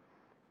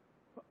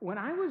 When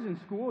I was in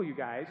school, you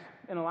guys,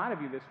 and a lot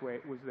of you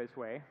was this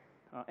way,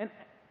 and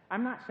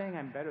I'm not saying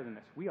I'm better than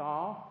this. We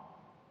all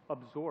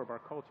absorb our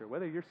culture.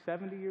 Whether you're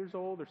 70 years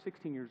old or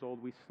 16 years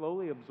old, we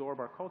slowly absorb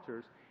our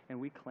cultures and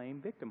we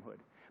claim victimhood.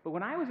 But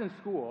when I was in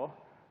school,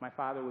 my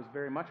father was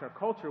our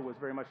culture was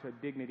very much a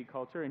dignity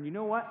culture. And you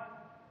know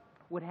what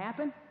would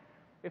happen?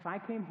 If I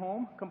came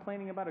home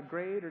complaining about a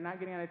grade or not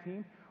getting on a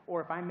team,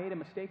 or if I made a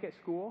mistake at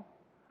school,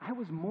 I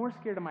was more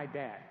scared of my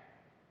dad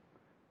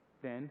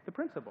than the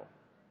principal.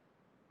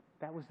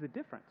 That was the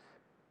difference.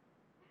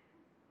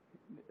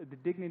 the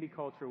dignity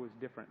culture was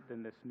different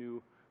than this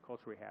new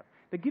culture we have.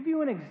 To give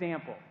you an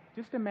example,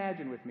 just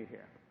imagine with me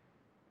here.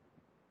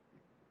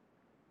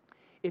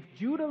 If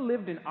Judah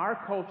lived in our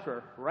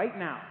culture right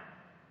now,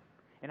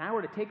 and I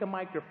were to take a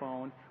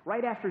microphone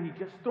right after he'd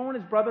just thrown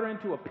his brother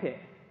into a pit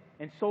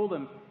and sold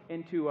him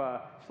into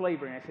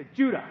slavery, and I said,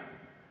 Judah,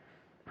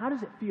 how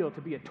does it feel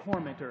to be a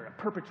tormentor,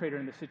 a perpetrator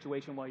in this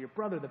situation while your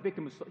brother, the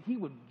victim, was he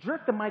would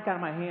jerk the mic out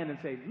of my hand and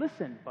say,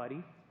 listen,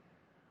 buddy,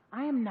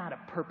 I am not a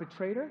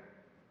perpetrator.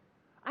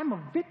 I'm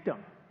a victim.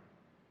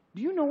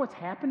 Do you know what's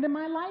happened in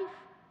my life?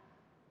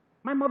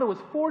 My mother was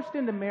forced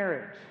into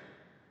marriage.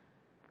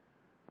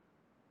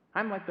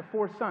 I'm like the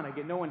fourth son. I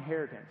get no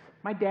inheritance.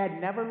 My dad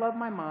never loved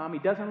my mom. He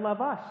doesn't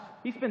love us.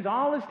 He spends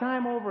all his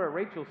time over at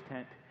Rachel's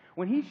tent.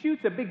 When he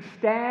shoots a big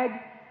stag,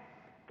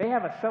 they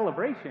have a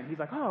celebration. He's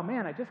like, oh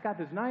man, I just got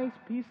this nice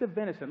piece of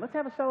venison. Let's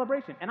have a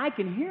celebration. And I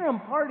can hear him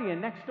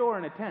partying next door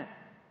in a tent.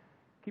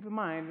 Keep in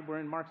mind, we're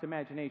in Mark's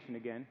imagination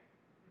again.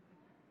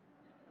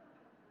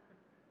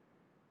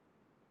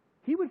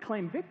 He would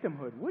claim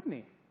victimhood, wouldn't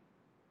he?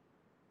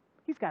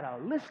 He's got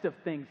a list of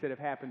things that have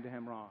happened to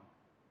him wrong.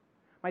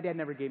 My dad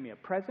never gave me a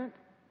present.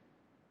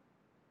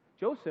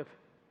 Joseph,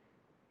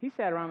 he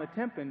sat around the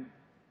tent and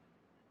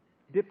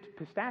dipped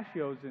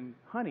pistachios in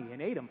honey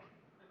and ate them.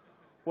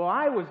 Well,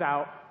 I was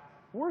out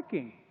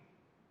working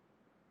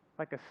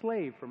like a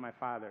slave for my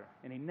father,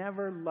 and he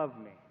never loved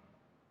me.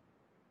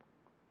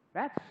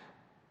 That's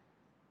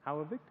how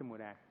a victim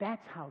would act.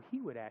 That's how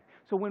he would act.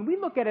 So when we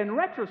look at it in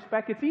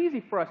retrospect, it's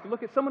easy for us to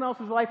look at someone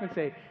else's life and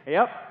say,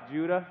 yep,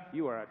 Judah,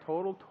 you are a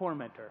total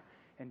tormentor.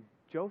 And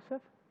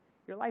Joseph,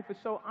 your life is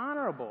so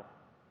honorable.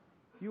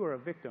 You are a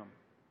victim.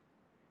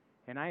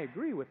 And I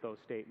agree with those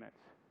statements.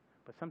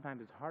 But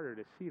sometimes it's harder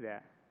to see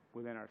that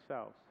within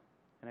ourselves.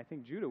 And I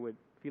think Judah would,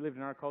 if he lived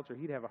in our culture,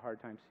 he'd have a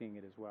hard time seeing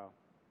it as well.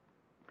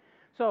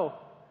 So,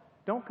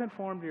 don't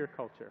conform to your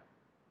culture.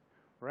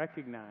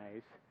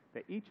 Recognize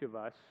that each of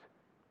us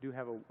do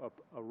have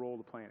a role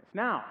to play in this.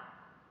 Now,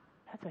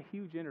 that's a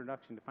huge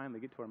introduction to finally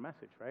get to our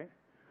message, right?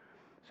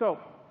 So,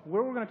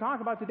 what we're going to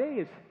talk about today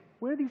is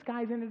where these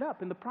guys ended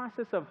up in the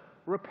process of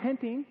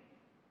repenting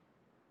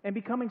and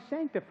becoming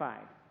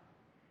sanctified.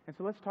 And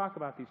so let's talk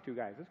about these two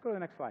guys. Let's go to the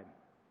next slide.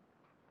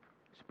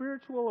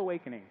 Spiritual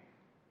awakening.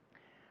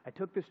 I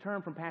took this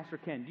term from Pastor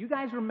Ken. Do you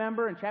guys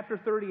remember in chapter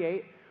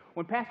 38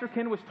 when Pastor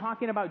Ken was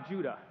talking about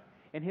Judah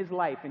and his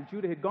life, and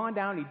Judah had gone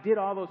down and he did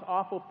all those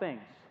awful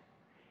things,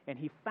 and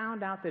he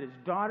found out that his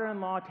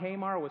daughter-in-law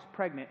Tamar was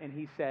pregnant, and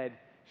he said,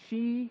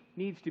 she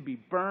needs to be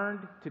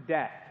burned to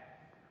death.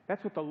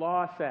 That's what the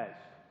law says.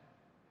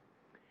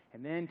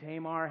 And then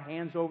Tamar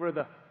hands over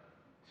the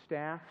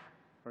staff,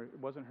 or it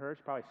wasn't her,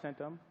 she probably sent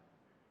him,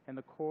 and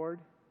the cord,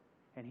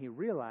 and he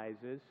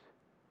realizes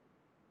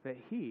that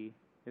he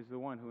is the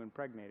one who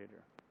impregnated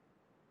her.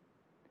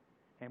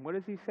 And what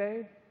does he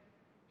say?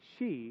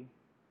 She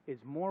is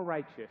more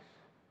righteous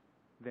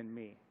than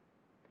me.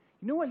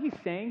 You know what he's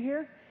saying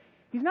here?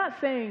 He's not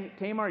saying,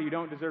 Tamar, you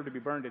don't deserve to be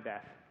burned to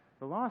death.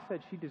 The law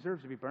said she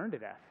deserves to be burned to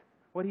death.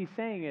 What he's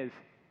saying is,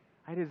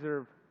 I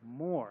deserve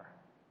more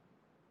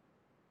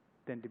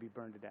than to be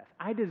burned to death.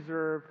 I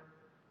deserve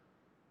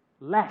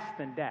less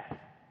than death.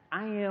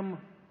 I am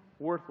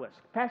worthless.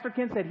 Pastor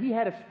Ken said he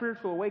had a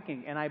spiritual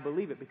awakening, and I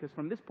believe it, because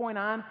from this point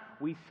on,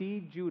 we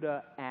see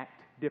Judah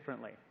act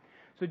differently.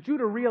 So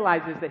Judah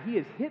realizes that he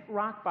has hit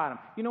rock bottom.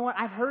 You know what?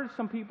 I've heard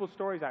some people's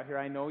stories out here.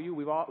 I know you.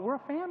 We're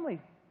a family.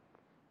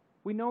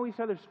 We know each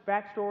other's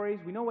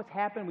backstories. We know what's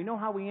happened. We know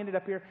how we ended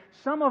up here.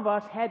 Some of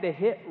us had to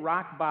hit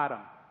rock bottom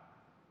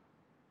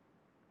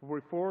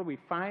before we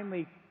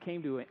finally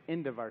came to an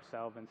end of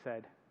ourselves and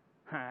said,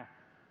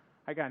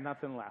 I got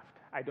nothing left.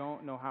 I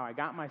don't know how I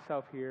got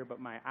myself here, but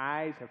my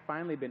eyes have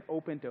finally been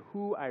opened to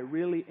who I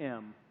really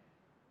am.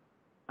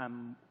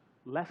 I'm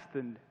less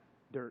than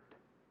dirt.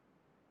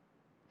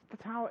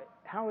 That's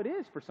how it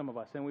is for some of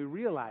us, and we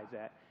realize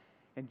that.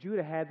 And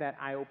Judah had that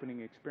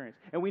eye-opening experience.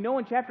 And we know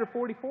in chapter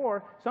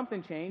 44,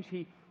 something changed.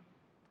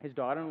 His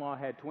daughter-in-law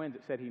had twins.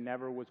 It said he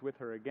never was with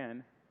her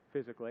again,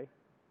 physically.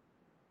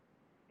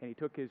 And he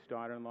took his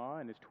daughter-in-law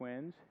and his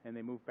twins, and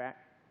they moved back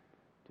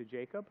to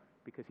Jacob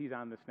because he's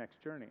on this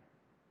next journey.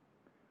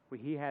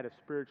 He had a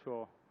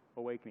spiritual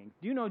awakening.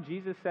 Do you know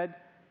Jesus said,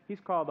 he's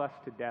called us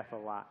to death a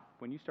lot.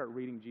 When you start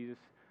reading Jesus'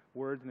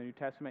 words in the New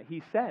Testament,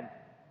 he said,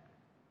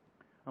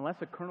 unless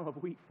a kernel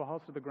of wheat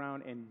falls to the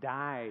ground and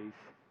dies,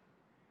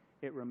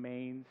 it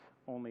remains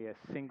only a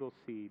single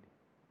seed.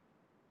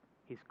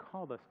 He's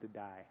called us to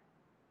die.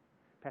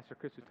 Pastor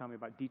Chris was telling me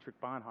about Dietrich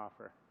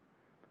Bonhoeffer.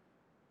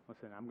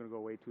 Listen, I'm going to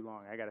go way too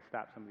long. I got to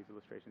stop some of these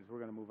illustrations. We're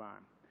going to move on.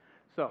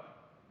 So,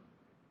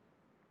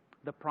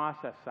 the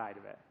process side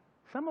of it.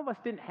 Some of us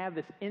didn't have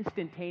this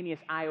instantaneous,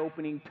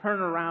 eye-opening,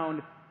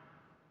 turnaround,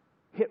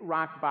 hit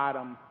rock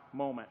bottom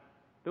moment.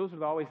 Those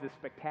are always the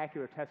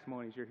spectacular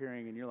testimonies you're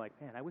hearing, and you're like,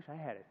 man, I wish I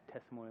had a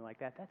testimony like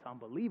that. That's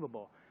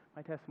unbelievable.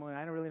 My testimony,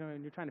 I don't really know,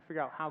 and you're trying to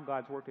figure out how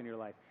God's worked in your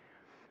life.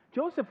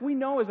 Joseph, we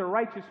know, is a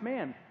righteous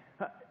man.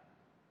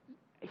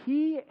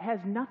 he has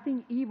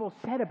nothing evil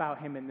said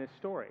about him in this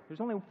story. There's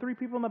only 3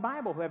 people in the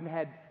Bible who haven't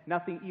had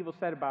nothing evil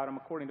said about him,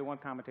 according to one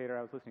commentator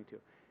I was listening to.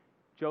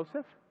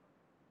 Joseph,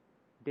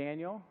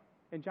 Daniel,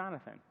 and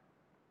Jonathan.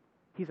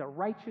 He's a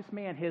righteous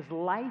man. His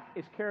life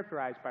is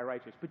characterized by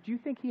righteousness. But do you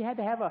think he had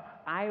to have an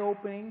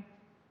eye-opening,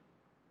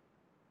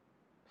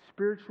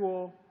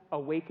 spiritual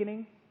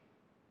awakening?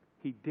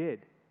 He did.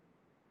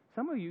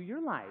 Some of you,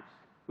 your lives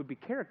would be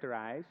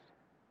characterized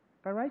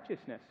by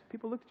righteousness.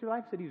 People looked at your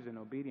life and said, he was an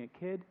obedient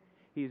kid.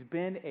 He's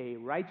been a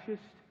righteous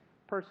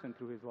person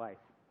through his life.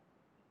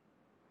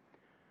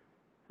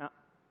 Now,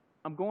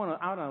 I'm going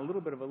out on a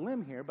little bit of a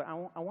limb here, but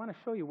I want to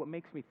show you what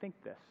makes me think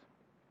this.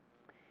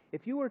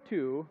 If you were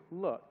to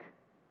look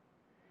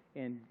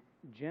in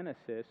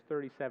Genesis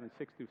 37,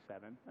 6 through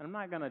 7, and I'm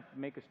not going to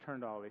make us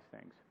turn to all these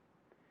things.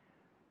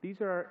 These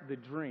are the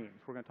dreams.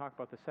 We're going to talk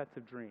about the sets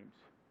of dreams.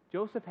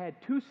 Joseph had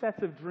 2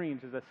 sets of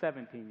dreams as a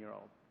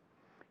 17-year-old.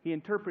 He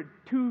interpreted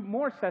 2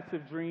 more sets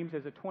of dreams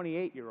as a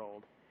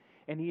 28-year-old.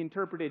 And he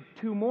interpreted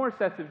 2 more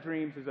sets of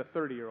dreams as a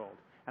 30-year-old.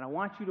 And I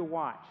want you to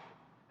watch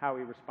how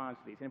he responds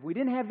to these. And if we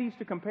didn't have these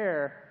to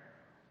compare,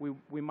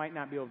 we might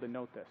not be able to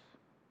note this.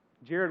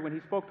 Jared, when he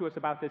spoke to us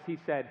about this, he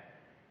said,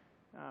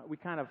 we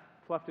kind of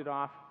fluffed it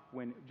off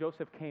when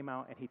Joseph came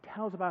out and he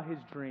tells about his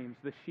dreams,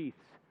 the sheaths.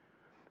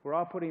 We're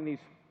all putting these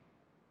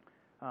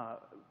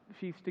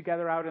sheaths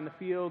together out in the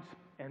fields,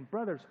 and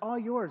brothers, all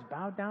yours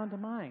bowed down to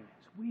mine.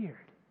 It's weird.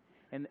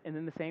 And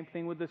then the same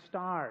thing with the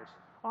stars.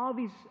 All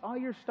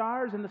your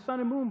stars and the sun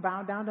and moon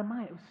bowed down to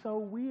mine. It was so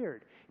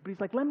weird. But he's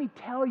like, let me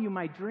tell you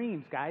my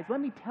dreams, guys.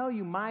 Let me tell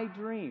you my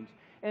dreams.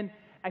 And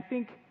I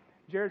think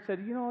Jared said,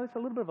 it's a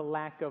little bit of a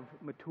lack of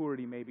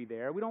maturity maybe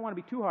there. We don't want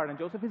to be too hard on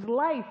Joseph. His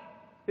life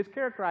is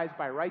characterized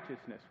by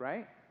righteousness,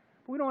 right?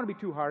 But we don't want to be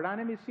too hard on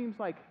him. It seems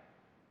like,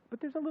 but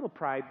there's a little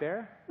pride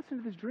there.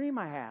 Listen to this dream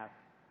I have.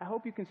 I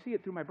hope you can see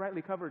it through my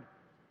brightly covered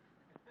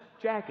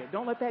jacket.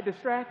 Don't let that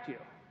distract you.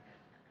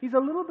 He's a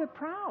little bit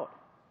proud.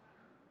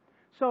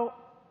 So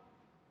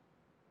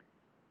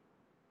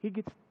he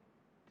gets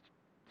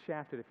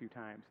shafted a few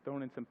times,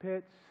 thrown in some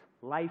pits.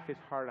 Life is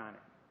hard on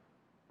him.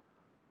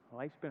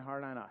 Life's been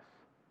hard on us,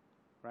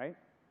 right?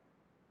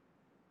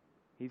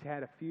 He's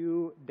had a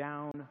few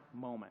down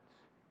moments.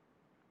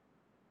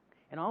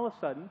 And all of a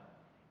sudden,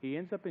 he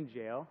ends up in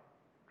jail,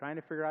 trying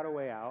to figure out a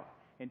way out,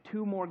 and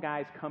 2 more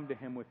guys come to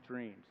him with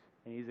dreams,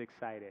 and he's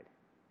excited.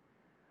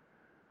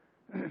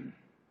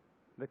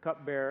 The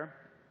cupbearer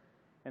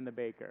and the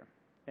baker,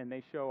 and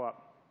they show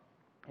up,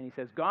 and he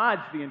says,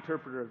 God's the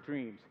interpreter of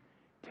dreams.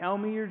 Tell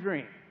me your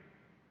dream.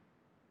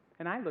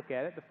 And I look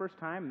at it the first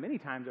time, many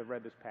times I've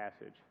read this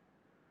passage.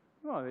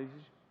 Oh,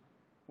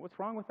 what's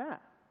wrong with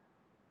that?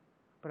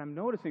 But I'm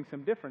noticing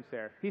some difference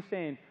there. He's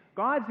saying,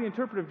 God's the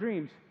interpreter of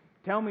dreams.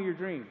 Tell me your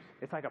dreams.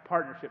 It's like a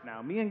partnership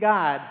now. Me and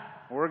God,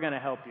 we're going to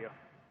help you.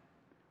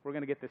 We're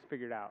going to get this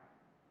figured out.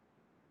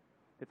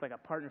 It's like a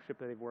partnership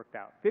that they've worked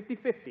out.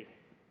 50-50.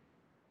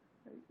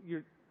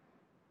 You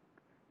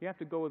have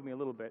to go with me a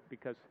little bit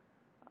because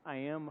I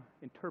am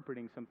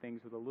interpreting some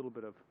things with a little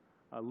bit of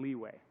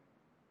leeway.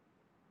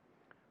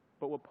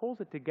 But what pulls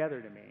it together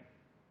to me,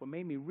 what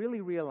made me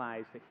really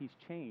realize that he's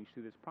changed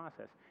through this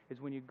process, is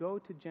when you go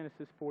to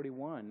Genesis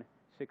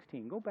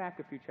 41:16. Go back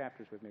a few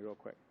chapters with me real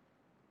quick.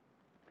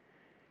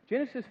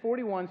 Genesis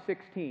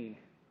 41:16.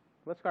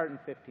 Let's start in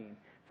 15.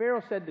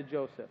 Pharaoh said to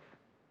Joseph,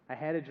 I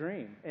had a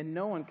dream, and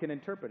no one can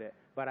interpret it,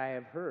 but I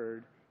have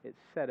heard it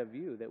said of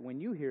you that when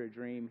you hear a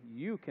dream,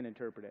 you can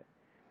interpret it.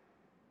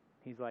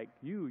 He's like,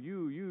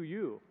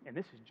 you. And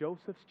this is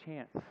Joseph's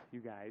chance, you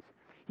guys.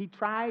 He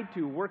tried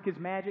to work his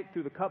magic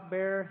through the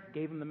cupbearer,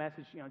 gave him the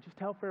message, just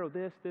tell Pharaoh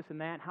this,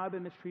 and that, how I've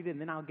been mistreated,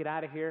 and then I'll get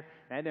out of here.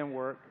 That didn't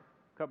work.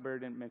 Cupbearer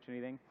didn't mention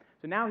anything.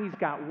 So now he's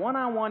got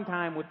one-on-one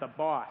time with the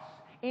boss,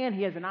 and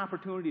he has an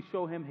opportunity to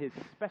show him his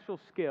special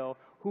skill,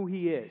 who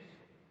he is.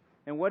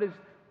 And what is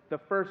the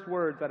first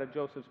words out of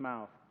Joseph's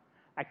mouth?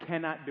 I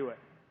cannot do it.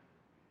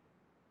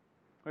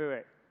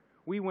 Wait.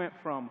 We went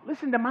from,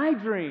 listen to my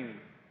dream,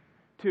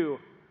 to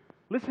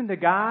listen to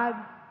God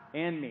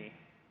and me,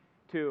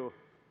 to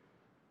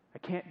I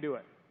can't do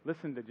it.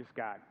 Listen to just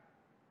God.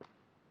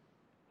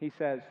 He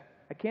says,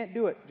 I can't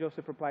do it,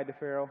 Joseph replied to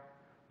Pharaoh,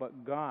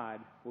 but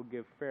God will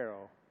give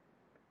Pharaoh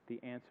the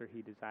answer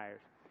he desires.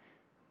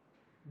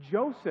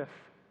 Joseph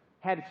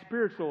had a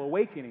spiritual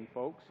awakening,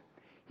 folks.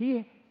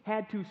 He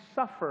had to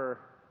suffer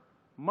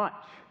much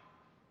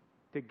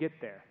to get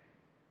there.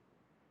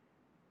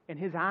 And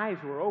his eyes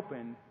were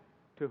open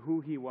to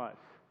who he was.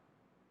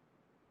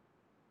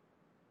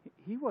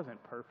 He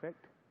wasn't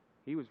perfect.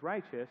 He was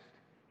righteous.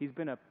 He's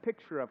been a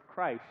picture of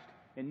Christ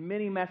in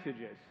many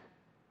messages.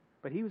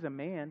 But he was a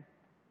man.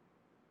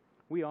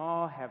 We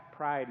all have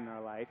pride in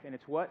our life, and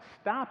it's what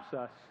stops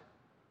us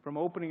from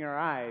opening our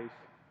eyes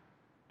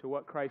to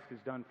what Christ has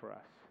done for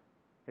us.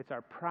 It's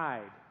our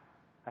pride.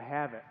 I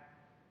have it.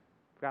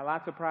 I've got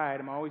lots of pride.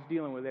 I'm always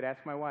dealing with it.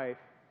 Ask my wife.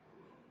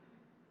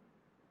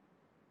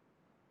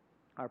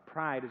 Our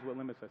pride is what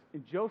limits us.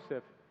 And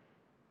Joseph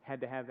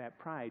had to have that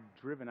pride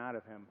driven out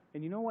of him.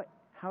 And you know what?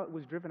 How it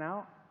was driven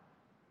out?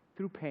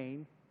 Through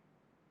pain.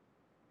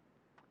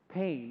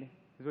 Pain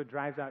is what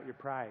drives out your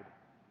pride.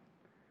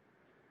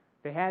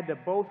 They had to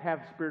both have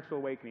spiritual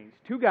awakenings.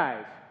 Two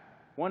guys,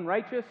 one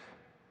righteous,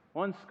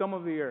 one scum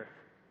of the earth.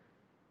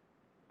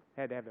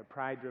 They had to have their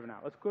pride driven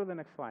out. Let's go to the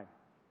next slide.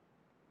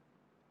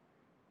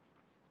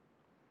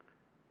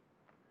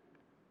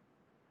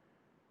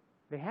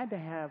 They had to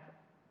have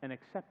an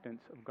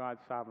acceptance of God's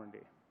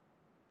sovereignty.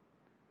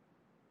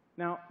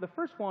 Now, the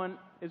first one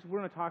is we're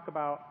going to talk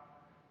about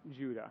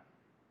Judah.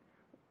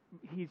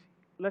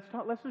 Let's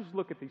just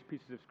look at these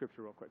pieces of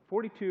scripture real quick.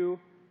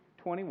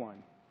 42:21.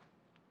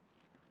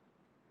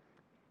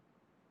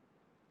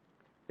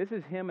 This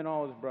is him and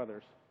all his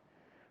brothers.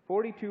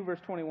 42 verse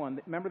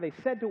 21. Remember, they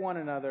said to one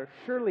another,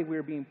 "Surely we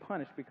are being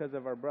punished because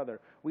of our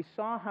brother. We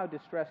saw how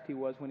distressed he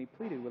was when he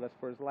pleaded with us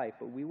for his life,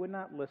 but we would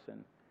not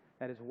listen.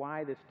 That is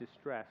why this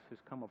distress has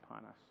come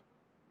upon us."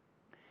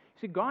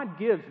 See, God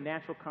gives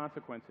natural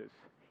consequences.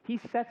 He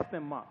sets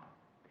them up.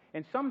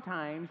 And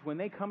sometimes when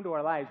they come to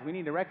our lives, we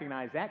need to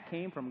recognize that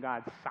came from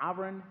God's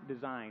sovereign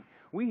design.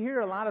 We hear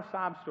a lot of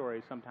sob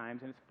stories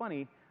sometimes, and it's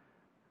funny.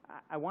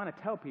 I want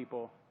to tell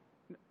people,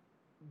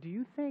 do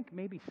you think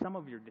maybe some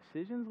of your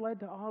decisions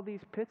led to all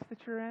these pits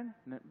that you're in?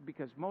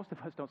 Because most of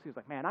us don't see it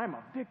like, man, I'm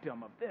a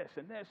victim of this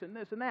and this and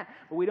this and that.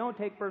 But we don't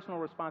take personal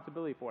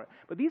responsibility for it.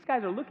 But these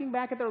guys are looking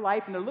back at their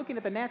life, and they're looking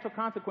at the natural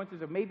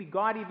consequences of maybe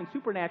God even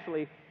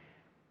supernaturally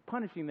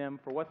punishing them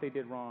for what they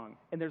did wrong.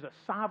 And there's a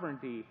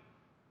sovereignty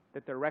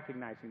that they're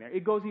recognizing there.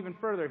 It goes even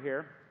further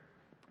here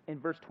in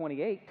verse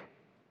 28,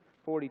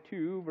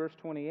 42, verse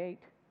 28.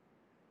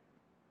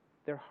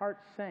 Their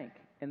hearts sank,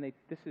 and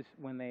this is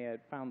when they had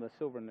found the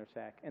silver in their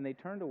sack, and they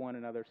turned to one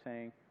another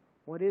saying,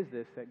 "What is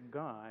this that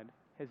God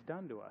has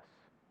done to us?"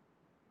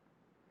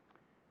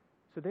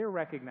 So they're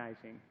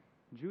recognizing,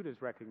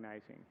 Judah's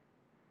recognizing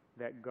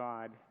that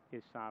God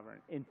is sovereign.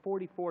 In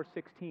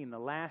 44:16, the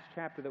last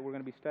chapter that we're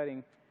going to be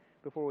studying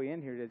before we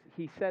end here,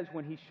 he says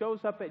when he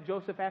shows up at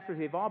Joseph after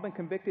they've all been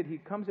convicted, he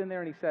comes in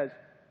there and he says,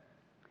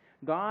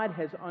 "God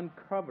has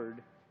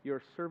uncovered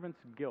your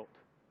servant's guilt."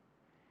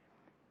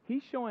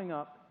 He's showing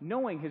up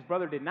knowing his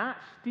brother did not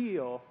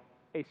steal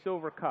a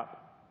silver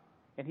cup.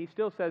 And he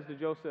still says to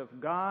Joseph,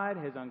 "God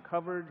has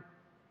uncovered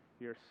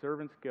your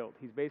servant's guilt."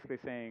 He's basically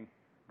saying,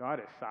 God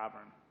is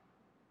sovereign.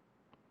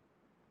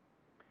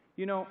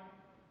 You know,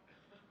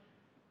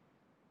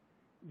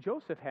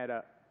 Joseph had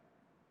a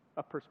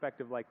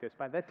perspective like this.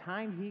 By the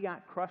time he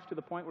got crushed to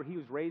the point where he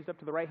was raised up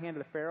to the right hand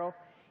of the Pharaoh,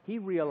 he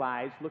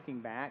realized, looking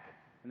back,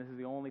 and this is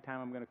the only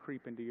time I'm going to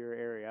creep into your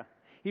area,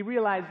 he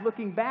realized,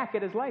 looking back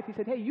at his life, he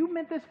said, hey, you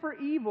meant this for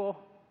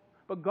evil,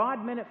 but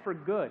God meant it for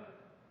good.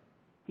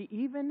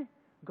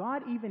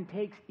 God even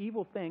takes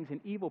evil things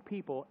and evil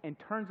people and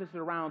turns us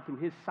around through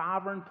his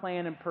sovereign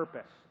plan and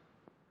purpose.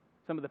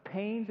 Some of the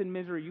pains and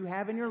misery you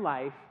have in your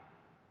life,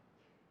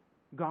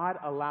 God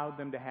allowed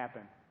them to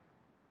happen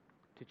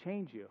to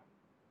change you.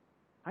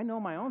 I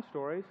know my own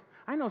stories.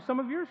 I know some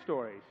of your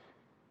stories.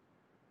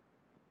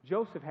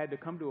 Joseph had to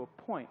come to a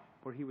point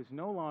where he was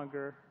no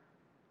longer,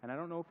 and I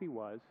don't know if he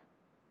was,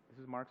 this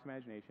is Mark's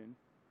imagination,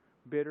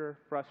 bitter,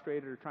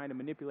 frustrated, or trying to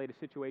manipulate a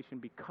situation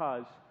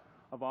because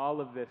of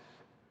all of this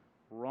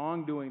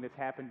wrongdoing that's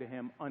happened to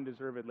him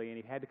undeservedly. And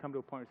he had to come to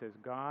a point where he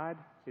says, God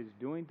is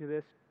doing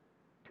this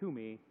to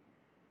me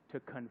to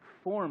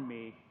conform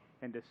me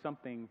into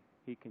something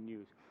he can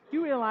use. Do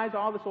you realize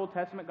all this Old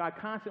Testament, God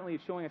constantly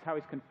is showing us how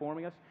he's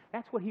conforming us?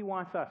 That's what he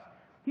wants us.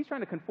 He's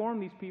trying to conform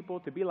these people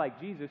to be like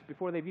Jesus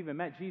before they've even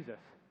met Jesus.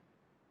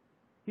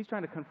 He's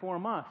trying to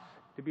conform us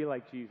to be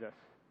like Jesus.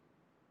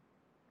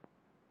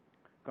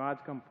 God's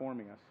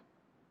conforming us.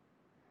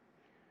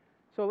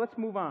 So let's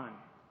move on,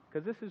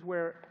 because this is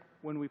where,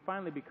 when we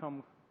finally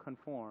become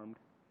conformed,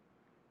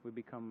 we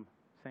become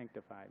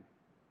sanctified.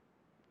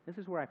 This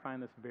is where I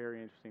find this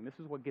very interesting. This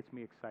is what gets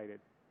me excited.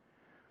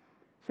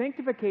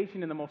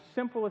 Sanctification in the most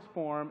simplest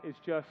form is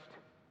just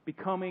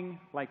becoming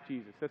like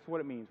Jesus. That's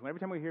what it means. Every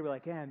time we hear, we're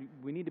like, yeah,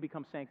 we need to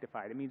become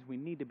sanctified. It means we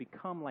need to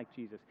become like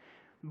Jesus.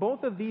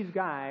 Both of these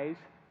guys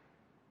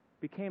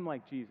became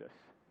like Jesus.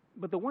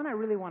 But the one I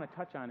really want to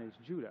touch on is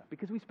Judah,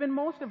 because we spend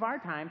most of our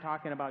time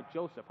talking about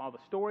Joseph, all the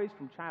stories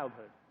from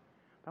childhood.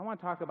 But I want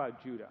to talk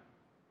about Judah.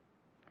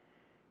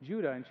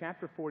 Judah, in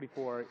chapter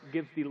 44,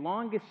 gives the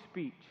longest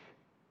speech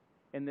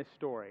in this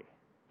story.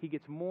 He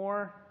gets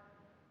more,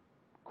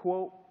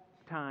 quote,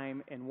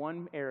 time in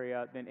one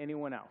area than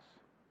anyone else.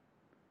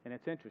 And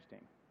it's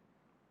interesting.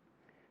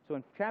 So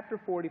in chapter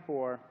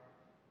 44,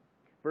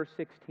 verse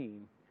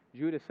 16,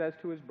 Judah says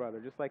to his brother,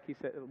 just like he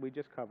said, we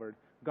just covered,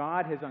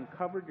 God has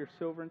uncovered your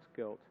servant's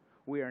guilt.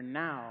 We are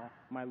now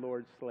my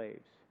Lord's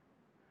slaves.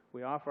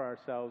 We offer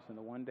ourselves, and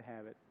the one to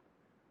have it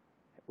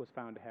was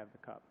found to have the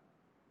cup.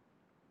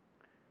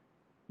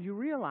 You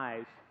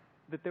realize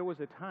that there was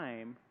a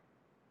time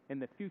in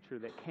the future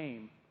that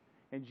came,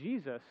 and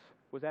Jesus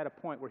was at a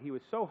point where he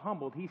was so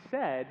humbled, he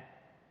said,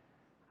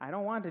 I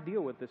don't want to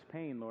deal with this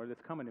pain, Lord,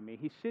 that's coming to me.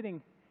 He's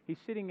sitting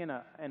in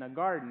a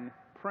garden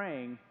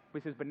praying,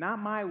 but he says, but not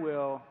my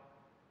will,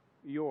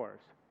 yours.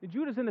 And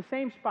Judah's in the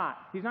same spot.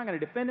 He's not going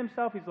to defend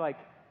himself. He's like,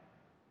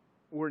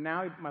 we're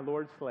now my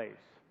Lord's slaves.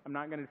 I'm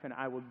not going to defend it.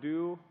 I will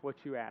do what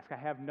you ask. I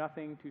have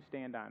nothing to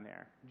stand on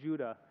there.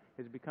 Judah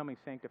is becoming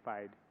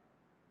sanctified.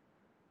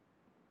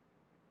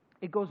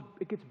 It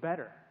gets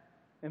better.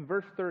 In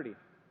verse 30,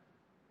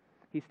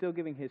 he's still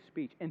giving his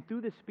speech. And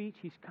through this speech,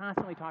 he's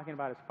constantly talking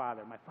about his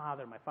father. My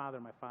father, my father,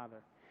 my father.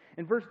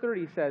 In verse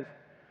 30, he says,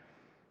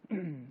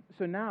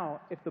 so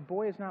now, if the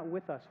boy is not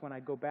with us when I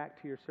go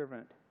back to your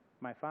servant,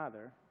 my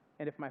father,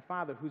 and if my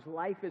father, whose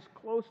life is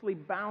closely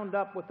bound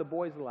up with the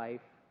boy's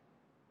life,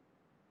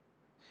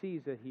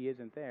 sees that he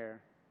isn't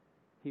there,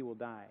 he will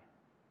die.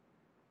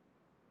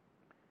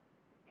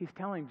 He's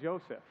telling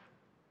Joseph,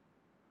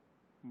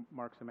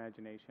 Mark's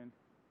imagination,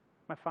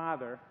 my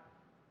father,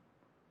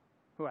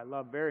 who I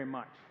love very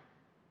much,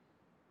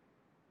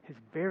 is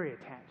very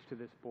attached to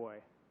this boy,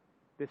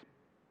 this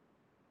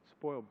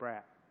spoiled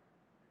brat.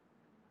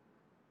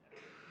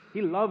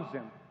 He loves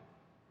him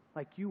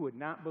like you would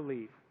not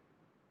believe.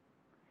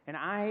 And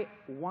I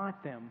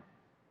want them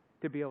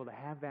to be able to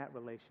have that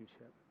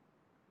relationship.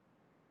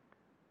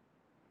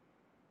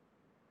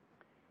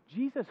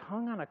 Jesus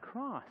hung on a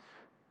cross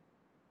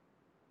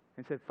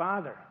and said,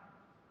 Father,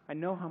 I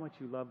know how much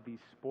you love these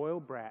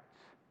spoiled brats.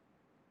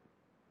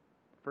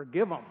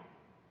 Forgive them.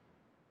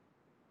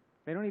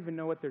 They don't even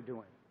know what they're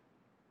doing.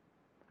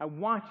 I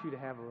want you to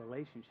have a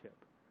relationship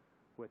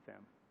with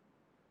them.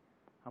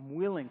 I'm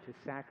willing to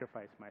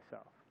sacrifice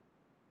myself.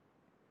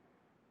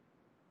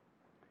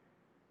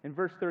 In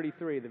verse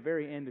 33, the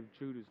very end of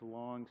Judah's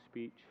long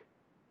speech,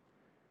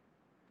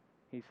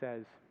 he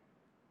says,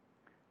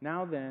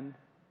 now then,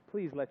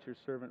 please let your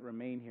servant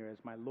remain here as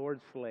my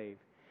Lord's slave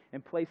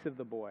in place of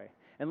the boy,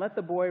 and let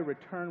the boy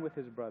return with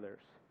his brothers.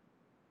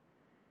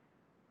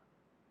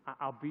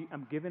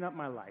 I'm giving up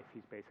my life,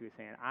 he's basically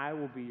saying. I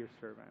will be your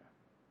servant.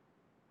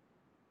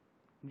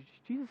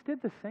 Jesus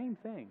did the same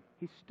thing.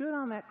 He stood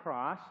on that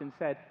cross and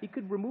said he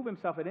could remove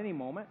himself at any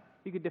moment.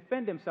 He could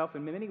defend himself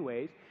in many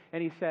ways.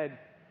 And he said,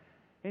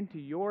 into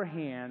your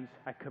hands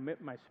I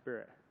commit my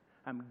spirit.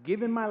 I'm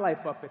giving my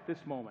life up at this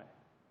moment.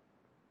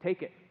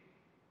 Take it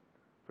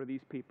for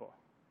these people.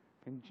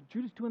 And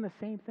Judah's doing the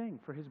same thing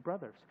for his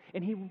brothers.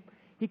 And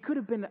he could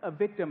have been a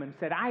victim and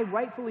said, I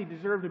rightfully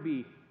deserve to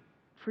be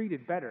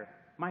treated better.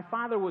 My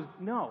father was,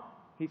 no.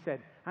 He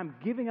said, I'm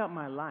giving up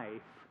my life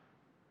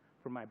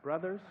for my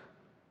brothers,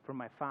 for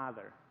my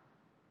father.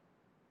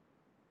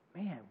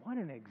 Man, what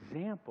an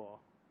example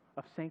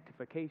of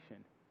sanctification.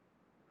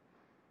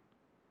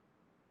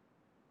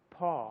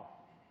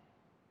 Paul,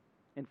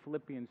 in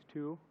Philippians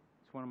 2,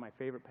 it's one of my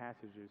favorite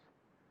passages.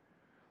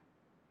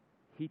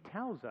 He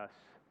tells us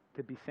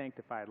to be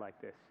sanctified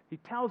like this. He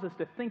tells us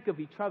to think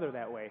of each other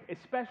that way,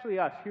 especially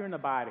us here in the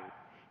body.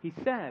 He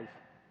says,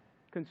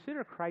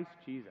 consider Christ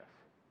Jesus,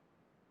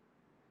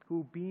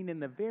 who being in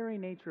the very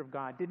nature of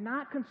God, did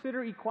not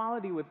consider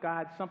equality with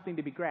God something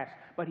to be grasped,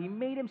 but he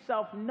made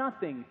himself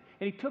nothing,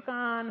 and he took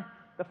on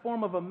the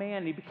form of a man,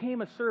 and he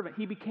became a servant.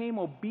 He became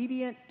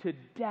obedient to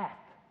death,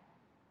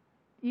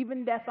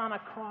 even death on a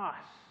cross.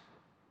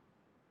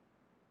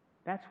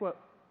 That's what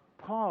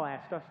Paul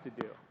asked us to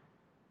do.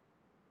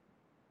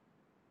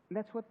 And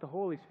that's what the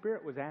Holy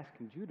Spirit was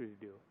asking Judah to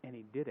do, and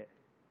he did it.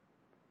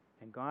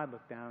 And God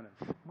looked down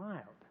and smiled.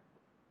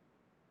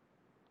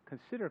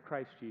 Consider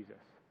Christ Jesus.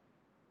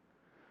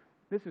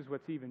 This is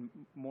what's even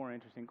more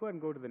interesting. Go ahead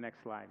and go to the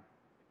next slide.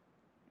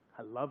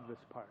 I love this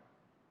part,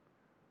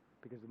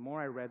 because the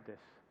more I read this,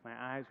 my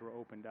eyes were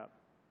opened up,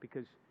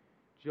 because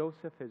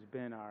Joseph has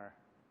been our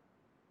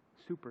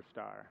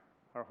superstar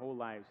our whole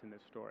lives in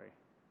this story,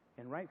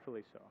 and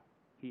rightfully so.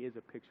 He is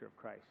a picture of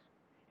Christ,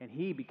 and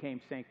he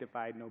became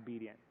sanctified and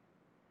obedient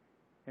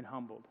and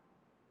humbled.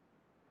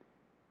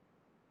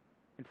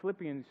 In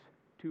Philippians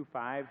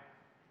 2:5,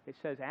 it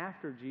says,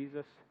 after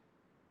Jesus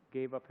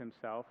gave up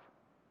himself,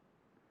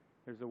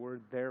 there's the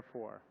word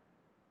therefore.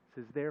 It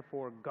says,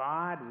 therefore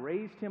God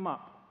raised him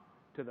up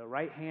to the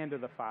right hand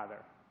of the Father.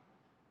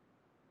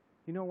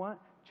 You know what?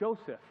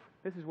 Joseph,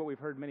 this is what we've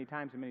heard many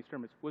times in many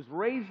sermons, was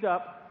raised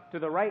up to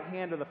the right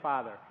hand of the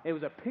Father. It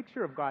was a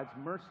picture of God's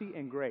mercy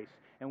and grace,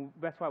 and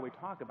that's why we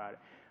talk about it.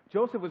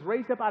 Joseph was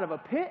raised up out of a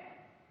pit,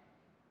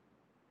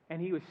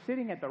 and he was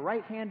sitting at the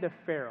right hand of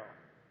Pharaoh.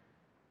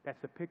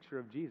 That's the picture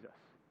of Jesus.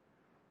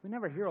 We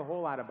never hear a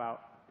whole lot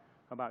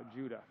about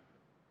Judah.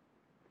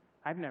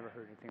 I've never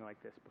heard anything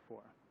like this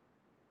before.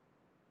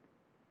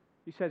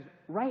 He says,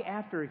 right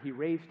after he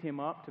raised him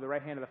up to the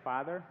right hand of the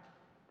Father,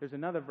 there's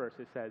another verse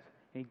that says,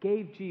 and he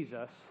gave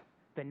Jesus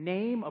the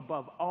name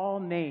above all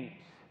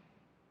names.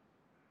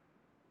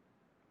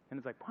 And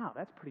it's like, wow,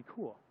 that's pretty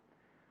cool.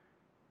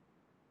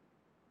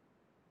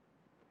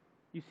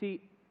 You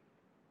see,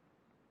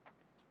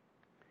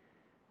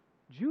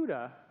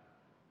 Judah,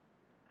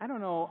 I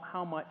don't know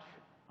how much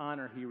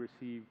honor he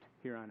received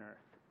here on earth.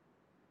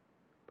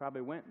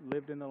 Probably went and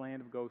lived in the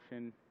land of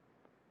Goshen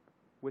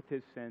with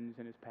his sins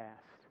in his past.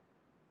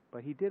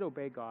 But he did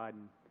obey God,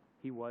 and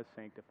he was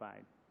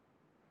sanctified.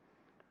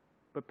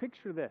 But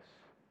picture this.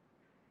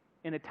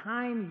 In a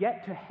time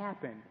yet to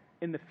happen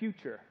in the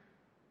future,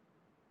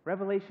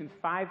 Revelations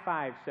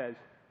 5:5 says,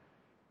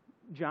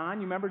 John,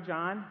 you remember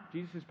John,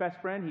 Jesus'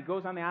 best friend? He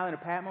goes on the island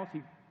of Patmos.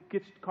 He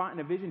gets caught in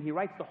a vision. He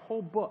writes the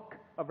whole book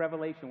of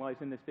Revelation while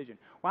he's in this vision.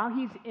 While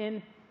he's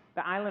in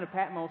the island of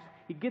Patmos,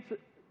 he gets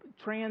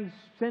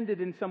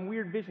transcended in some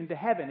weird vision to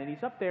heaven, and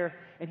he's up there,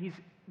 and he's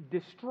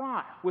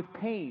distraught with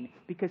pain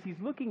because he's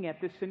looking at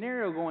this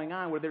scenario going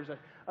on where there's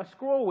a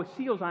scroll with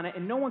seals on it,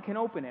 and no one can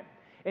open it.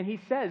 And he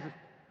says,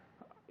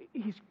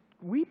 he's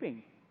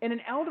weeping, and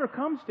an elder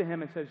comes to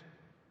him and says,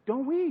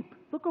 "Don't weep.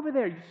 Look over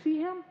there. You see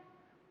him?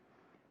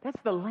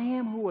 That's the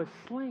Lamb who was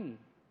slain."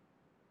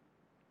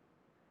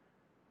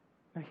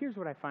 Now, here's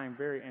what I find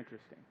very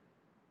interesting.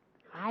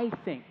 I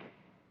think,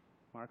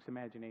 Mark's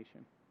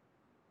imagination,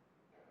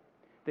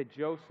 that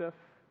Joseph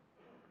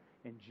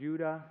and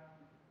Judah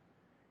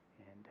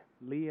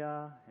and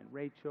Leah and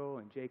Rachel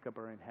and Jacob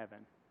are in heaven.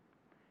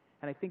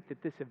 And I think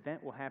that this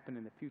event will happen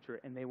in the future,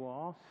 and they will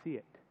all see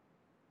it.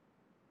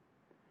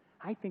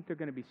 I think they're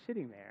going to be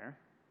sitting there,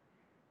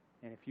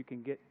 and if you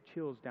can get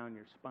chills down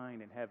your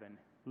spine in heaven,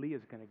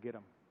 Leah's going to get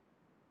them,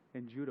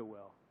 and Judah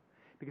will.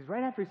 Because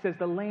right after he says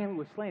the Lamb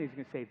was slain, he's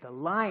going to say, the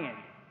Lion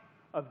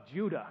of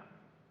Judah,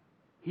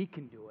 he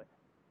can do it.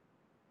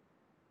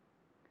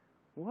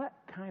 What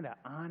kind of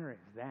honor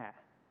is that?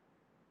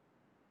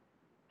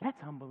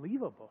 That's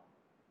unbelievable.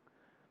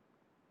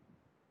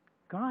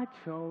 God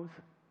chose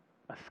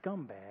a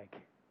scumbag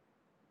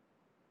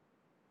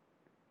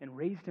and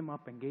raised him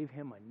up and gave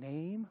him a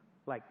name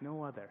like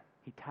no other.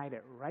 He tied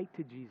it right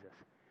to Jesus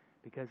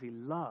because he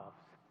loves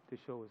to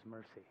show his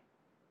mercy.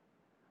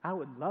 I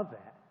would love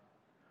that.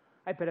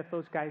 I bet if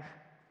those guys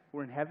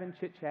were in heaven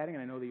chit-chatting,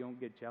 and I know they don't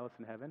get jealous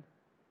in heaven,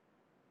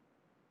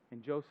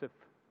 and Joseph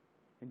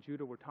and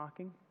Judah were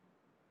talking,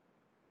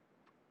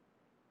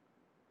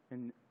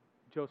 and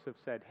Joseph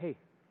said, "Hey,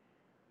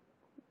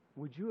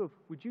 would you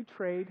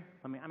trade?"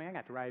 I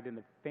got to ride in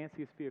the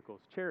fanciest vehicles,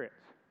 chariots.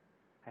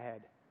 I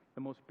had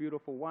the most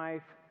beautiful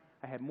wife.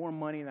 I had more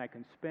money than I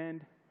can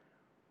spend.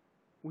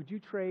 Would you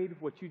trade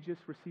what you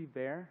just received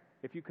there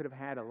if you could have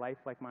had a life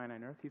like mine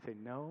on earth? He'd say,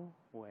 "No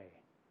way.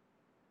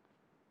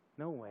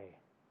 No way.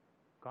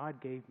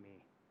 God gave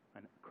me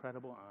an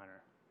incredible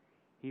honor.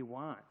 He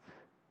wants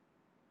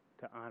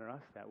to honor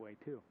us that way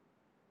too.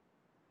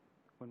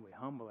 When we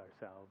humble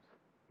ourselves,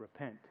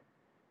 repent,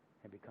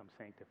 and become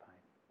sanctified."